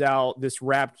 it comes out this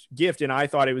wrapped gift. And I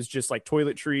thought it was just like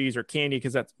toiletries or candy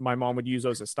because that's my mom would use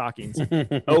those as stockings.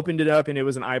 Opened it up and it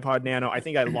was an iPod Nano. I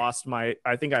think I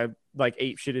like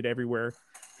ape shitted everywhere.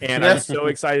 And I was so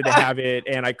excited to have it.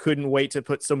 And I couldn't wait to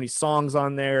put so many songs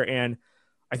on there. And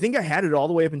I think I had it all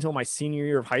the way up until my senior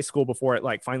year of high school before it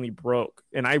like finally broke.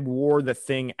 And I wore the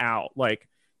thing out. Like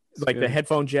the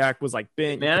headphone jack was like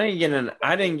bent. Man,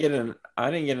 I didn't get an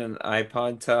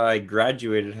iPod till I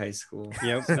graduated high school.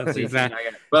 Yep, that's exactly.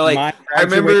 But like I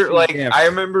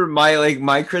remember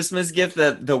my Christmas gift,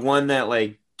 that the one that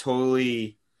like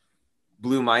totally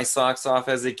blew my socks off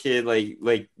as a kid,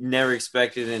 like never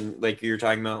expected, and like you were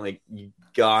talking about, like you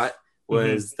got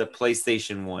was the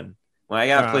PlayStation 1. When I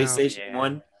got PlayStation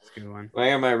 1, that's a good one. When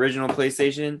I got my original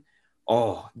PlayStation,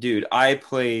 oh dude, I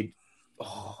played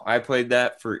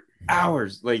that for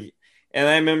hours. Like, and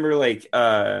I remember like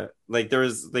there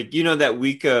was like, that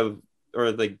week of,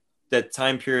 or like that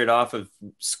time period off of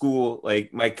school,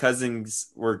 like my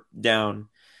cousins were down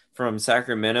from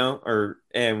Sacramento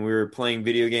and we were playing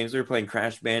video games. We were playing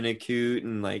Crash Bandicoot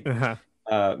and like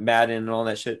Madden and all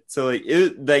that shit. So like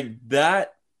it like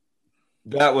that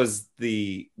was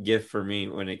the gift for me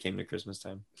when it came to Christmas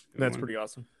time. That's pretty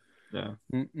awesome. Yeah.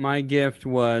 My gift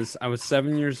was, I was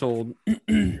 7 years old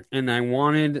and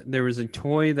there was a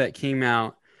toy that came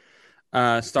out.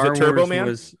 Star Wars Turbo Man?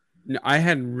 was, no, I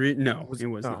had, no, it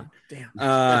was not.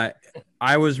 Damn.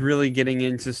 I was really getting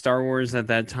into Star Wars at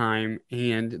that time,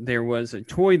 and there was a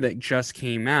toy that just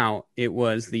came out. It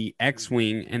was the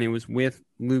X-Wing, and it was with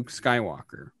Luke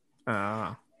Skywalker.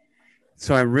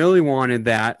 So I really wanted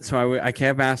that. So I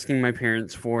kept asking my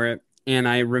parents for it. And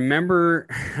I remember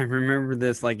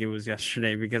this like it was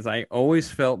yesterday because I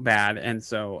always felt bad. And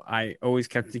so I always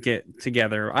kept to get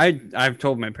together. I've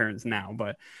told my parents now,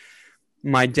 but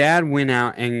my dad went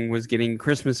out and was getting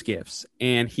Christmas gifts,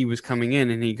 and he was coming in,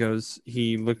 and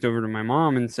he looked over to my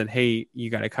mom and said, "Hey,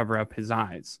 you got to cover up his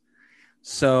eyes."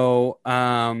 So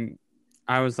I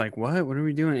was like, what are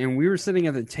we doing? And we were sitting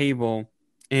at the table,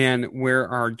 and where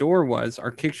our door was, our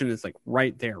kitchen is like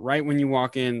right there. Right when you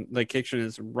walk in, the kitchen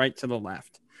is right to the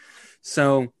left.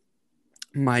 So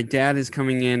my dad is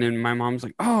coming in, and my mom's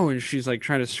like, oh, and she's like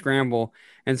trying to scramble.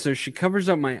 And so she covers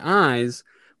up my eyes.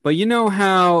 But you know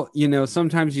how,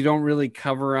 sometimes you don't really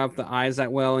cover up the eyes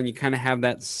that well, and you kind of have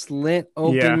that slit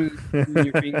open in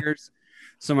your fingers.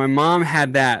 So my mom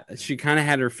had that. She kind of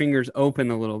had her fingers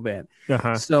open a little bit.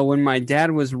 Uh-huh. So when my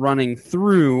dad was running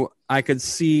through, I could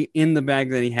see in the bag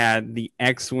that he had the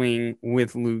X-Wing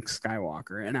with Luke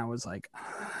Skywalker. And I was like,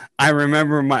 I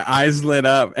remember my eyes lit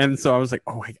up. And so I was like,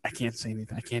 oh, I can't say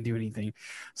anything. I can't do anything.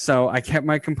 So I kept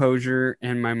my composure,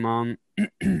 and my mom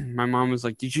was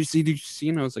like, did you see?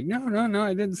 And I was like, no,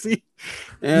 I didn't see.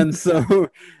 And so,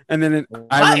 and then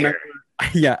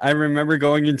I remember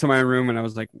going into my room, and I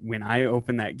was like, when I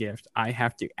open that gift, I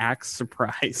have to act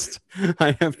surprised.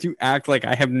 I have to act like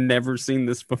I have never seen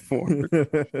this before.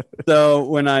 So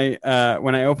when I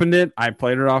opened it, I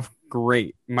played it off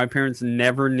great. My parents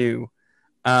never knew.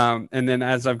 And then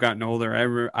as I've gotten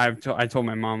older, I told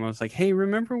my mom, I was like, hey,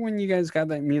 remember when you guys got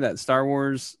me that Star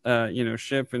Wars,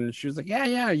 ship? And she was like,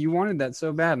 yeah, you wanted that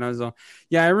so bad. And I was like,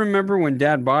 yeah, I remember when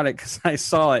Dad bought it because I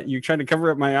saw it. You tried to cover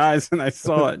up my eyes, and I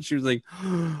saw it. She was like,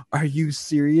 are you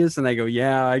serious? And I go,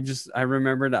 yeah, I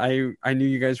remembered. I knew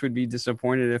you guys would be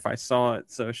disappointed if I saw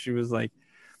it. So she was like,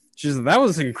 that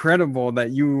was incredible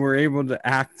that you were able to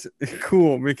act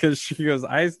cool, because she goes,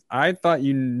 I thought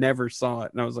you never saw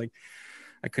it. And I was like,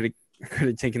 I could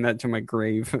have taken that to my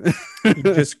grave.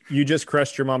 you just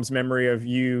crushed your mom's memory of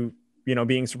you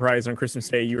being surprised on Christmas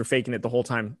Day. You were faking it the whole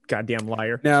time. Goddamn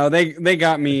liar. No, they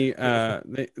got me.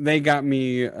 They got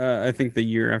me. I think the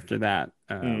year after that,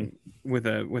 with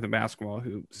a basketball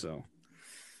hoop. So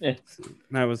yeah,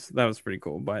 that was pretty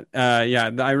cool. But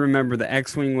yeah, I remember the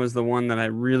X-Wing was the one that I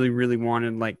really, really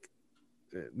wanted. Like,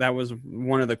 that was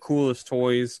one of the coolest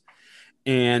toys.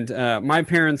 And my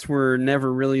parents were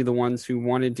never really the ones who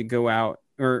wanted to go out,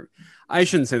 or I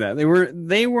shouldn't say that.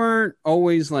 They weren't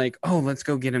always like, oh, let's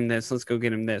go get him this.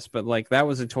 But like, that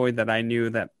was a toy that I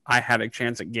knew that I had a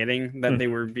chance at getting, that they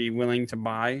would be willing to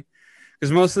buy.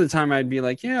 Because most of the time I'd be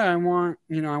like, yeah, I want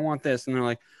this. And they're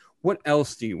like, what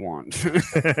else do you want?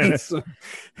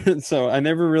 so I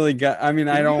never really got, I mean,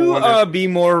 I don't want to be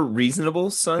more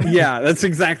reasonable, son. Yeah, that's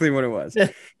exactly what it was.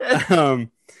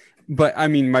 But I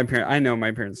mean, I know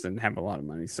my parents didn't have a lot of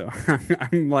money, so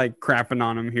I'm like crapping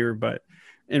on them here. But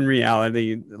in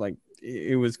reality, like,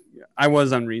 I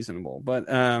was unreasonable. But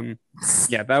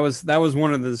yeah, that was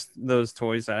one of those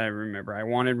toys that I remember I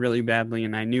wanted really badly,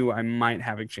 and I knew I might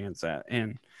have a chance at.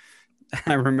 And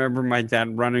I remember my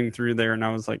dad running through there, and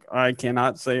I was like, I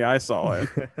cannot say I saw it.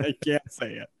 I can't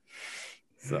say it.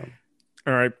 So,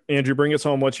 all right, Andrew, bring us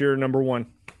home. What's your number one?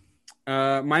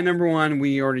 My number one,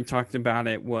 we already talked about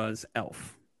it, was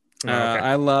Elf. Okay.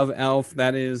 I love Elf.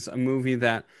 That is a movie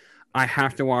that I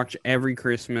have to watch every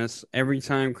Christmas. Every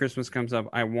time Christmas comes up,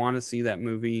 I want to see that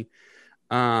movie.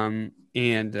 And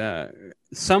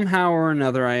somehow or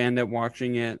another, I end up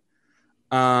watching it.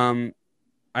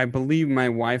 I believe my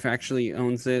wife actually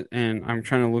owns it, and I'm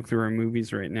trying to look through our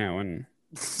movies right now, and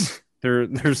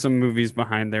there's some movies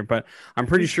behind there, but I'm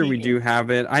pretty sure we do have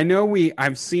it. I know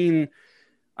I've seen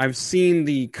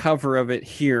the cover of it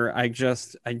here. I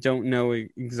don't know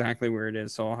exactly where it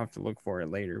is, so I'll have to look for it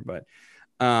later. But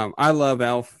I love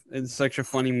Elf. It's such a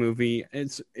funny movie.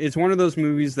 It's one of those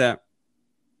movies that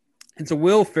it's a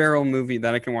Will Ferrell movie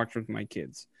that I can watch with my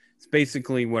kids. It's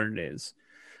basically what it is.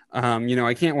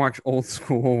 I can't watch Old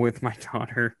School with my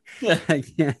daughter. I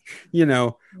can't,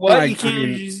 What? You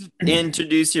can't just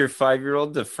introduce your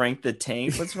 5-year-old to Frank the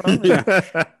Tank? What's wrong with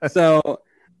that? So,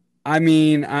 I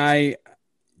mean,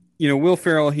 Will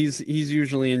Ferrell, he's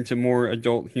usually into more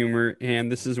adult humor, and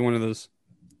this is one of those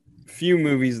few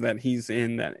movies that he's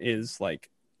in that is like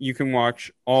you can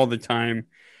watch all the time.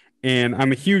 And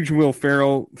I'm a huge Will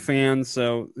Ferrell fan,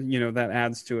 so that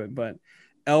adds to it. But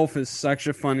Elf is such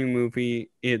a funny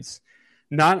movie. It's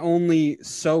not only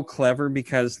so clever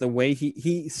because the way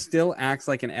he still acts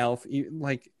like an elf.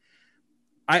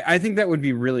 I think that would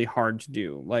be really hard to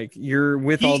do. Like you're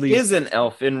with all He these. is an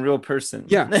elf in real person.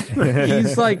 Yeah,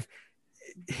 he's like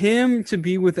him to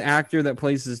be with the actor that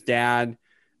plays his dad,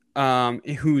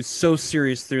 who's so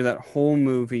serious through that whole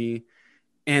movie,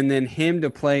 and then him to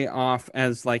play off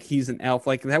as like he's an elf.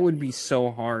 Like that would be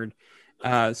so hard.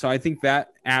 So I think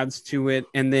that adds to it,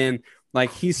 and then.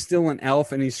 Like he's still an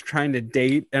elf and he's trying to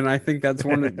date, and I think that's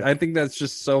I think that's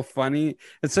just so funny.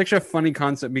 It's such a funny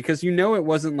concept because it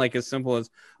wasn't like as simple as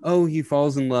he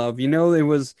falls in love. They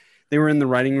were in the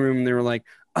writing room and they were like,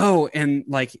 and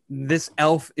like this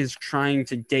elf is trying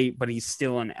to date, but he's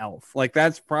still an elf. Like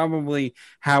that's probably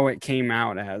how it came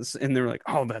out as, and they're like,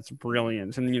 oh, that's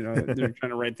brilliant, and they're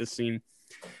trying to write this scene.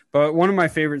 But one of my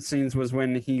favorite scenes was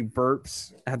when he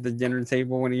burps at the dinner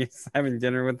table when he's having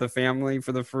dinner with the family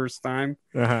for the first time.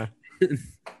 Uh-huh.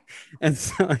 And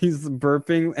so he's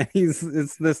burping and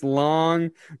it's this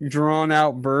long, drawn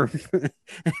out burp. And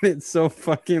it's so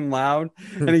fucking loud.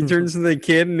 And he turns to the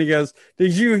kid and he goes,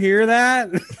 "Did you hear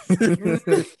that?"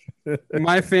 In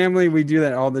my family, we do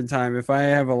that all the time. If I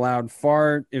have a loud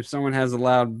fart, if someone has a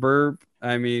loud burp,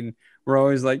 I mean, we're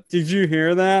always like, "Did you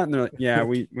hear that?" And they're like, "Yeah,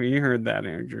 we heard that,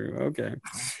 Andrew." Okay.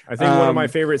 I think one of my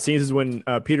favorite scenes is when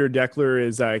Peter Deckler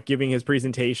is giving his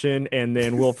presentation, and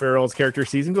then Will Ferrell's character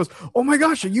sees him and goes, "Oh my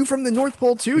gosh, are you from the North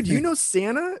Pole too? Do you know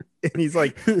Santa?" And he's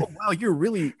like, "Oh wow, you're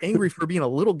really angry for being a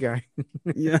little guy."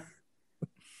 Yeah.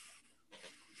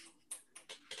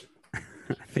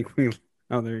 I think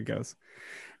there he goes.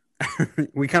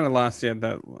 We kind of lost you at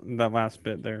that last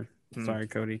bit there. Sorry,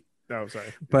 Cody. Oh, sorry.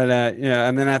 But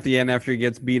and then at the end, after he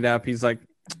gets beat up, he's like,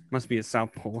 "Must be a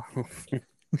South Pole."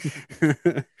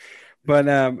 But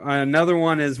another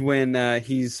one is when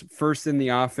he's first in the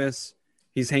office.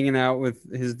 He's hanging out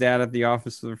with his dad at the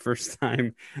office for the first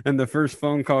time, and the first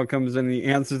phone call comes in, and he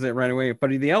answers it right away.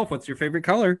 "Buddy the Elf, what's your favorite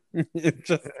color?"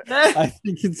 I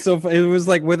think it's so funny. It was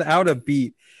like without a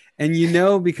beat, and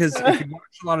because if you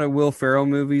watch a lot of Will Ferrell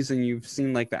movies and you've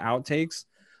seen like the outtakes,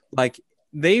 like.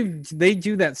 They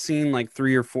do that scene like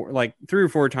three or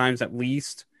four times at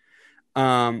least,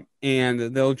 and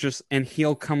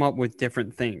he'll come up with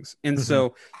different things, and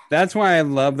so that's why I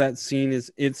love that scene.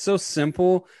 Is it's so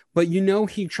simple, but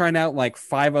he tried out like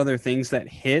 5 other things that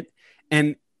hit,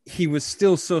 and he was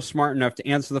still so smart enough to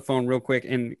answer the phone real quick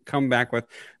and come back with,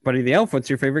 "Buddy the Elf, what's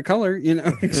your favorite color?"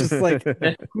 It's just like,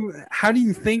 how do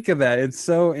you think of that? It's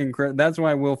so incredible. That's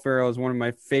why Will Ferrell is one of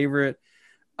my favorite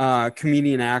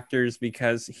comedian actors,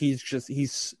 because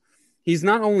he's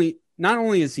not only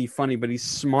is he funny, but he's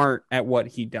smart at what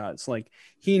he does. Like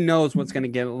he knows what's going to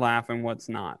get a laugh and what's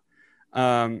not.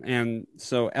 And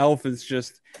so Elf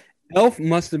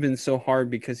must have been so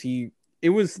hard because it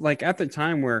was like at the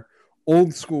time where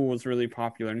Old School was really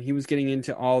popular and he was getting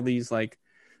into all these like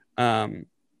adult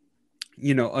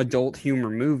humor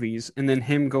movies, and then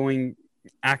him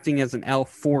acting as an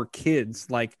elf for kids,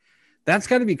 like that's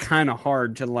got to be kind of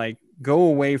hard to like go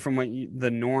away from the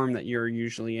norm that you're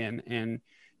usually in, and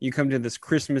you come to this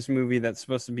Christmas movie that's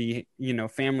supposed to be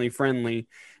family friendly,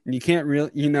 and you can't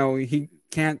really he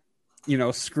can't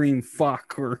scream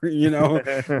fuck or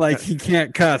like he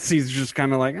can't cuss. He's just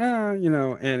kind of like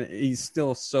and he's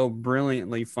still so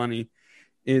brilliantly funny.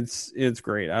 It's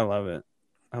great. I love it.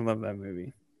 I love that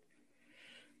movie.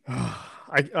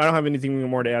 I don't have anything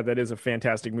more to add. That is a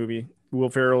fantastic movie. Will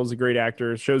Ferrell is a great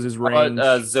actor. Shows his range.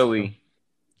 Zoe.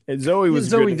 And Zoe was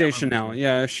Zoe Deschanel.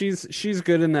 Yeah, she's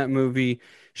good in that movie.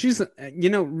 She's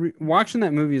watching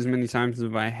that movie as many times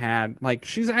as I had. Like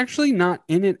she's actually not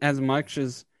in it as much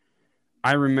as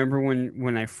I remember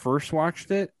when I first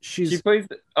watched it. She plays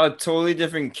a totally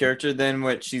different character than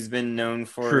what she's been known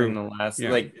for in the last.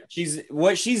 Yeah. Like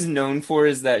she's known for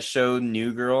is that show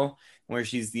New Girl, where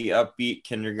she's the upbeat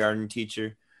kindergarten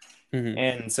teacher. Mm-hmm.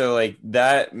 And so like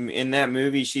that in that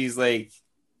movie, she's like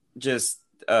just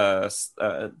a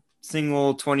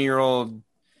single 20-year-old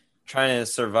trying to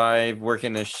survive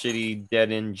working a shitty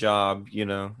dead-end job,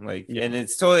 and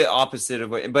it's totally opposite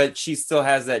of but she still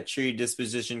has that cheery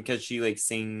disposition because she like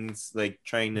sings, like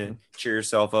trying to cheer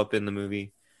herself up in the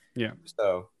movie. Yeah.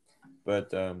 So,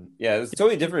 but it's a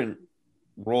totally different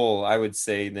role, I would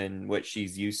say, than what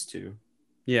she's used to.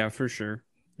 Yeah, for sure.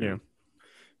 Yeah.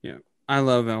 I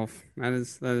love Elf. That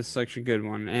is such a good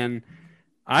one, and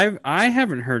I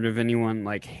haven't heard of anyone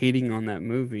like hating on that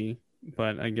movie,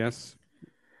 but I guess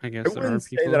I wouldn't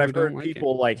say that I've heard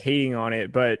people like hating on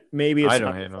it, but maybe it's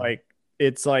not like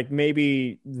it's like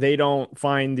maybe they don't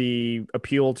find the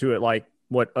appeal to it like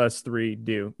what us three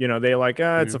do. They like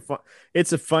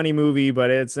it's a funny movie, but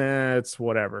it's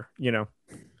whatever. It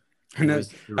was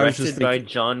directed by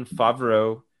Jon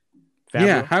Favreau. Favreau?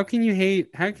 Yeah, how can you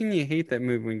hate that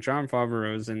movie when Jon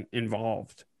Favreau is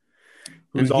involved?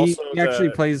 Who's And also he actually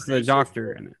the plays the producer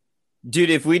doctor for- in it. Dude,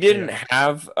 if we didn't Yeah.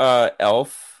 have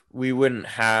Elf, we wouldn't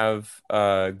have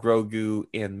Grogu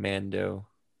and Mando.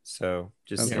 So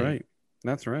just That's saying. right.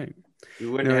 That's right. We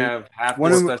wouldn't No, have half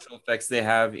one the of- special effects they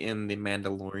have in The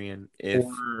Mandalorian if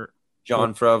Or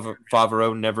Jon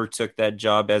Favreau never took that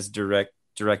job as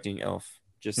directing Elf.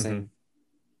 Just Mhm. saying.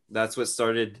 That's what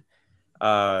started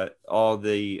all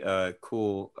the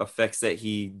cool effects that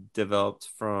he developed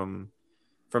from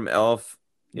Elf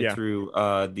Yeah. through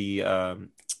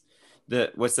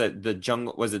the what's that, the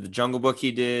Jungle, was it the Jungle Book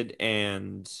he did,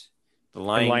 and the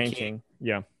Lion King.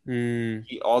 Yeah.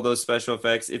 All those special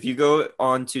effects. If you go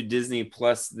on to Disney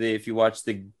Plus, if you watch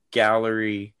the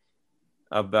gallery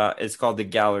it's called The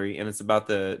Gallery, and it's about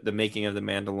the making of The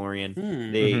Mandalorian.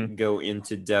 They Mhm. go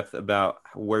into depth about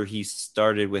where he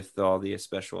started with all the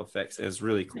special effects. It's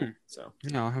really cool. So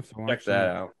Yeah, I'll have to watch check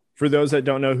that out. For those that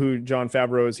don't know who Jon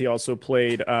Favreau is, he also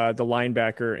played the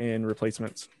linebacker in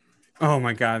Replacements. Oh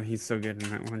my god, he's so good in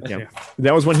that one Yeah. too.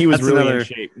 That was when he was That's really another- in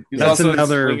shape. He was That's also in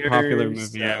another Swingers, popular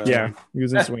movie, yeah. Yeah, he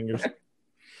was in Swingers.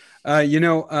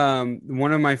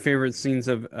 One of my favorite scenes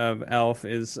of Elf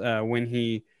is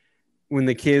when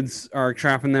the kids are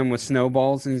trapping them with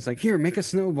snowballs, and he's like, "Here, make a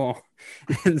snowball,"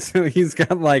 and so he's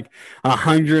got like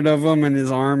 100 of them in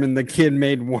his arm, and the kid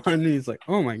made one. And he's like,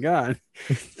 "Oh my god!"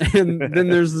 And then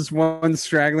there's this one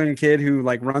straggling kid who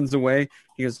like runs away.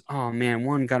 He goes, "Oh man,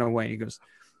 one got away." He goes,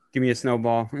 "Give me a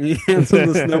snowball." And he hands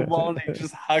him the snowball, and he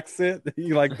just hucks it.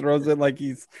 He like throws it like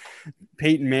he's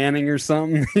Peyton Manning or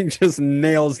something. He just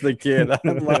nails the kid.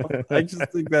 I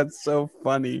just think that's so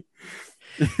funny.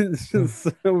 It's just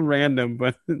so random,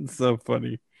 but it's so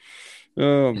funny.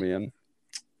 Oh man.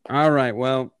 All right.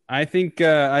 Well, I think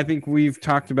we've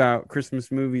talked about Christmas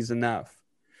movies enough.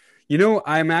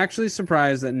 I'm actually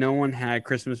surprised that no one had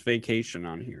Christmas Vacation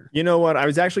on here. You know what? I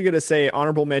was actually going to say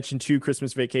honorable mention to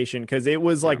Christmas Vacation because it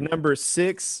was like number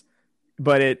 6,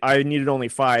 but I needed only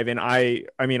 5. And I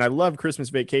mean, I love Christmas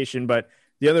Vacation, but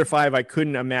the other 5, I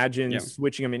couldn't imagine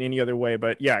switching them in any other way.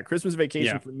 But yeah, Christmas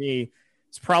Vacation for me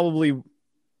is probably,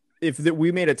 if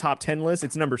we made a top 10 list,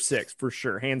 it's number 6 for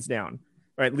sure, hands down.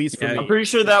 Or at least for me. I'm pretty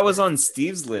sure that was on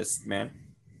Steve's list, man.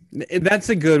 That's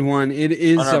a good one. It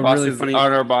is a really funny.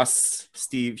 On our boss,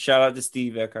 Steve. Shout out to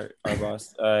Steve Eckhart, our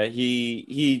boss.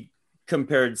 He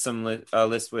compared some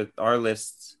lists with our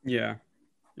lists. Yeah.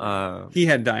 He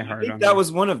had Die Hard. I think that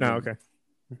was one of them. Oh, okay.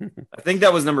 I think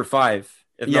that was number 5.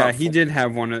 He did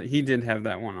have one. He did have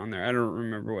that one on there. I don't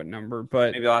remember what number,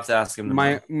 but maybe I'll have to ask him.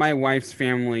 My wife's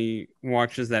family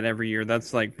watches that every year.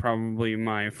 That's like probably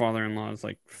my father-in-law's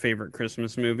like favorite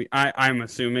Christmas movie. I'm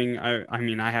assuming. I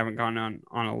mean, I haven't gone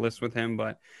on a list with him,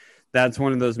 but that's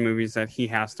one of those movies that he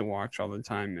has to watch all the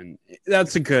time, and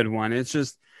that's a good one. It's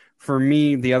just for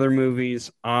me, the other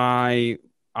movies I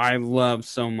love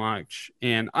so much,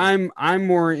 and I'm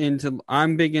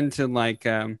big into like.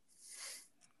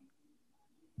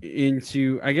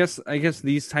 Into I guess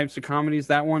these types of comedies.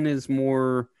 That one is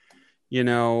more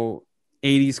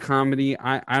 80s comedy.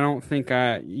 I don't think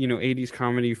 80s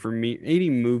comedy for me, 80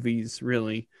 movies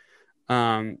really,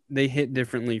 they hit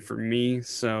differently for me,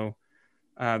 so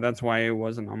that's why it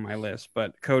wasn't on my list.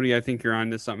 But Cody, I think you're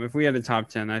onto something. If we had a top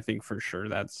 10, I think for sure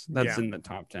that's in the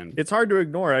top 10. It's hard to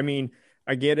ignore. I mean,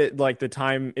 I get it, like the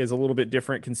time is a little bit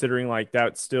different considering like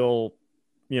that's still,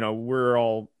 we're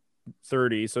all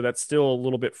 30, so that's still a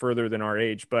little bit further than our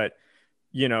age, but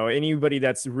anybody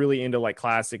that's really into like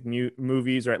classic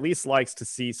movies or at least likes to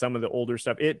see some of the older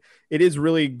stuff, it is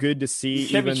really good to see.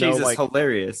 Chevy Chase is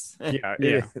hilarious. Yeah,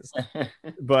 it is.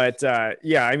 But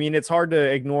I mean, it's hard to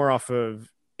ignore off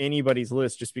of anybody's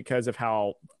list just because of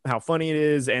how funny it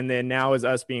is. And then now as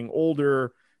us being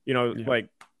older,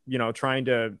 trying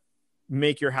to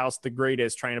make your house the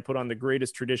greatest, trying to put on the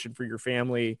greatest tradition for your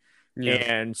family.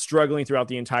 And struggling throughout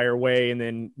the entire way, and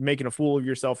then making a fool of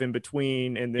yourself in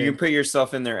between, and then you can put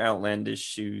yourself in their outlandish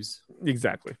shoes.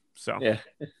 Exactly. So yeah.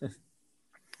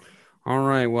 All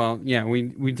right. Well, yeah, we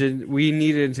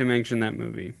needed to mention that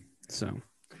movie. So,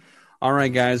 all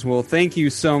right, guys. Well, thank you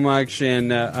so much,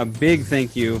 and a big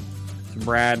thank you to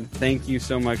Brad. Thank you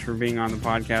so much for being on the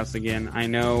podcast again. I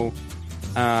know.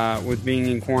 With being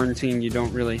in quarantine, you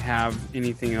don't really have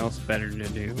anything else better to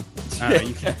do.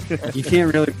 You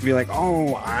can't really be like,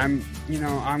 oh, I'm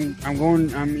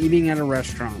eating at a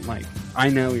restaurant. Like, I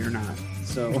know you're not.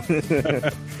 So,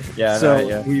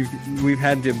 we've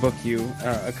had to book you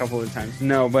a couple of times.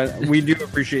 No, but we do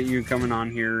appreciate you coming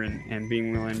on here and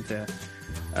being willing to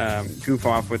goof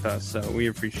off with us. So we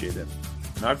appreciate it.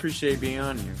 I appreciate being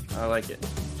on here. I like it.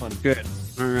 Fun. Good.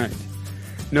 All right.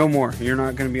 No more. You're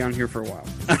not going to be on here for a while.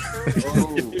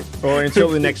 Or until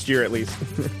the next year, at least.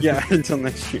 Yeah, until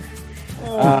next year.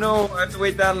 Oh no, I have to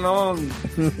wait that long.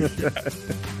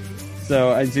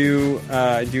 So I do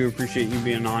appreciate you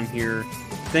being on here.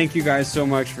 Thank you guys so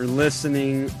much for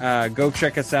listening. Go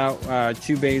check us out,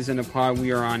 2 Bays in a Pod.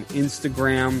 We are on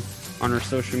Instagram, on our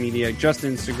social media, just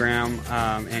Instagram,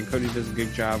 and Cody does a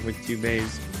good job with 2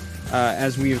 Bays.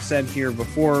 As we have said here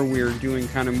before, we're doing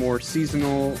kind of more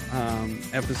seasonal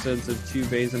episodes of 2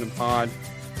 Bays in a Pod.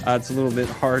 It's a little bit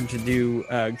hard to do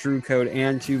Drew Code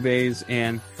and 2 Bays,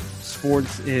 and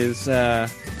sports is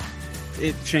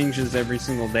it changes every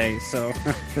single day. So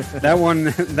that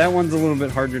one's a little bit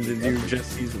harder to do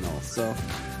just seasonal. So,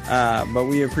 but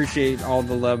we appreciate all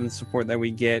the love and support that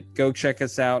we get. Go check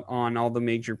us out on all the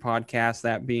major podcasts,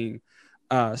 that being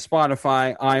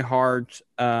Spotify,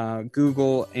 iHeart,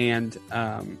 Google, and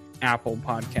Apple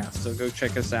Podcasts. So go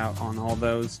check us out on all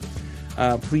those.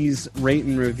 Please rate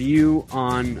and review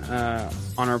on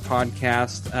our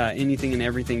podcast. Anything and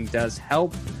everything does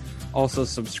help. Also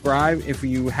subscribe. If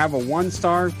you have a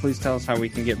 1-star, please tell us how we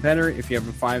can get better. If you have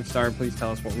a 5-star, please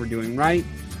tell us what we're doing right.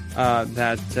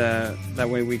 That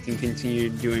way we can continue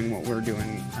doing what we're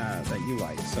doing that you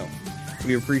like. So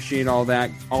we appreciate all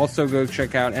that. Also, go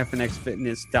check out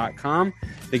fnxfitness.com.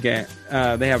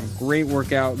 They have great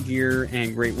workout gear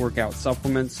and great workout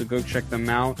supplements, so go check them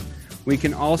out. We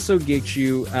can also get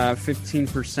you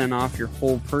 15% off your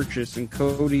whole purchase. And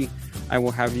Cody, I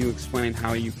will have you explain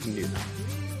how you can do that.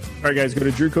 All right, guys, go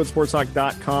to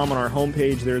drewcodesportstalk.com. On our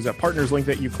homepage, there's a partners link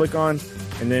that you click on,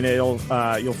 and then you'll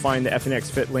find the FNX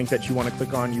Fit link that you want to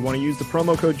click on. You want to use the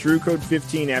promo code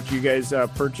DrewCode15 after you guys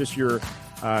purchase your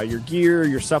gear,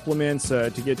 your supplements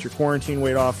to get your quarantine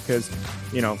weight off, because,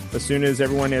 as soon as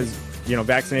everyone is,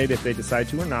 vaccinated, if they decide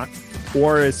to or not,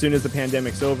 or as soon as the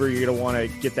pandemic's over, you're going to want to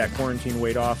get that quarantine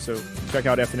weight off. So check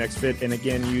out FNX Fit, and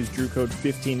again, use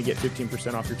DrewCode15 to get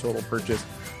 15% off your total purchase.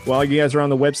 While you guys are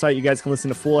on the website, you guys can listen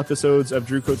to full episodes of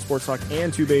Drew Code Sports Talk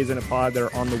and 2 Bays in a Pod that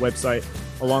are on the website,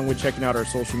 along with checking out our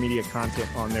social media content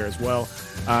on there as well.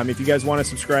 If you guys want to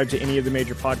subscribe to any of the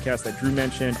major podcasts that Drew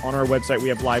mentioned, on our website, we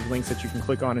have live links that you can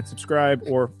click on and subscribe,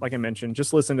 or like I mentioned,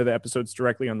 just listen to the episodes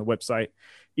directly on the website.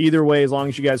 Either way, as long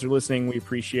as you guys are listening, we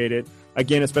appreciate it.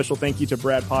 Again, a special thank you to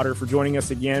Brad Potter for joining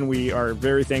us again. We are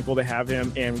very thankful to have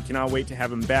him, and we cannot wait to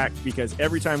have him back, because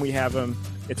every time we have him,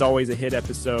 it's always a hit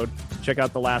episode. Check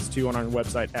out the last 2 on our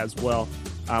website as well.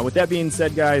 With that being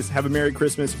said, guys, have a Merry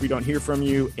Christmas if we don't hear from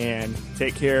you, and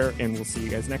take care, and we'll see you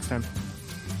guys next time.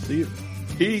 See you.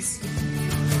 Peace.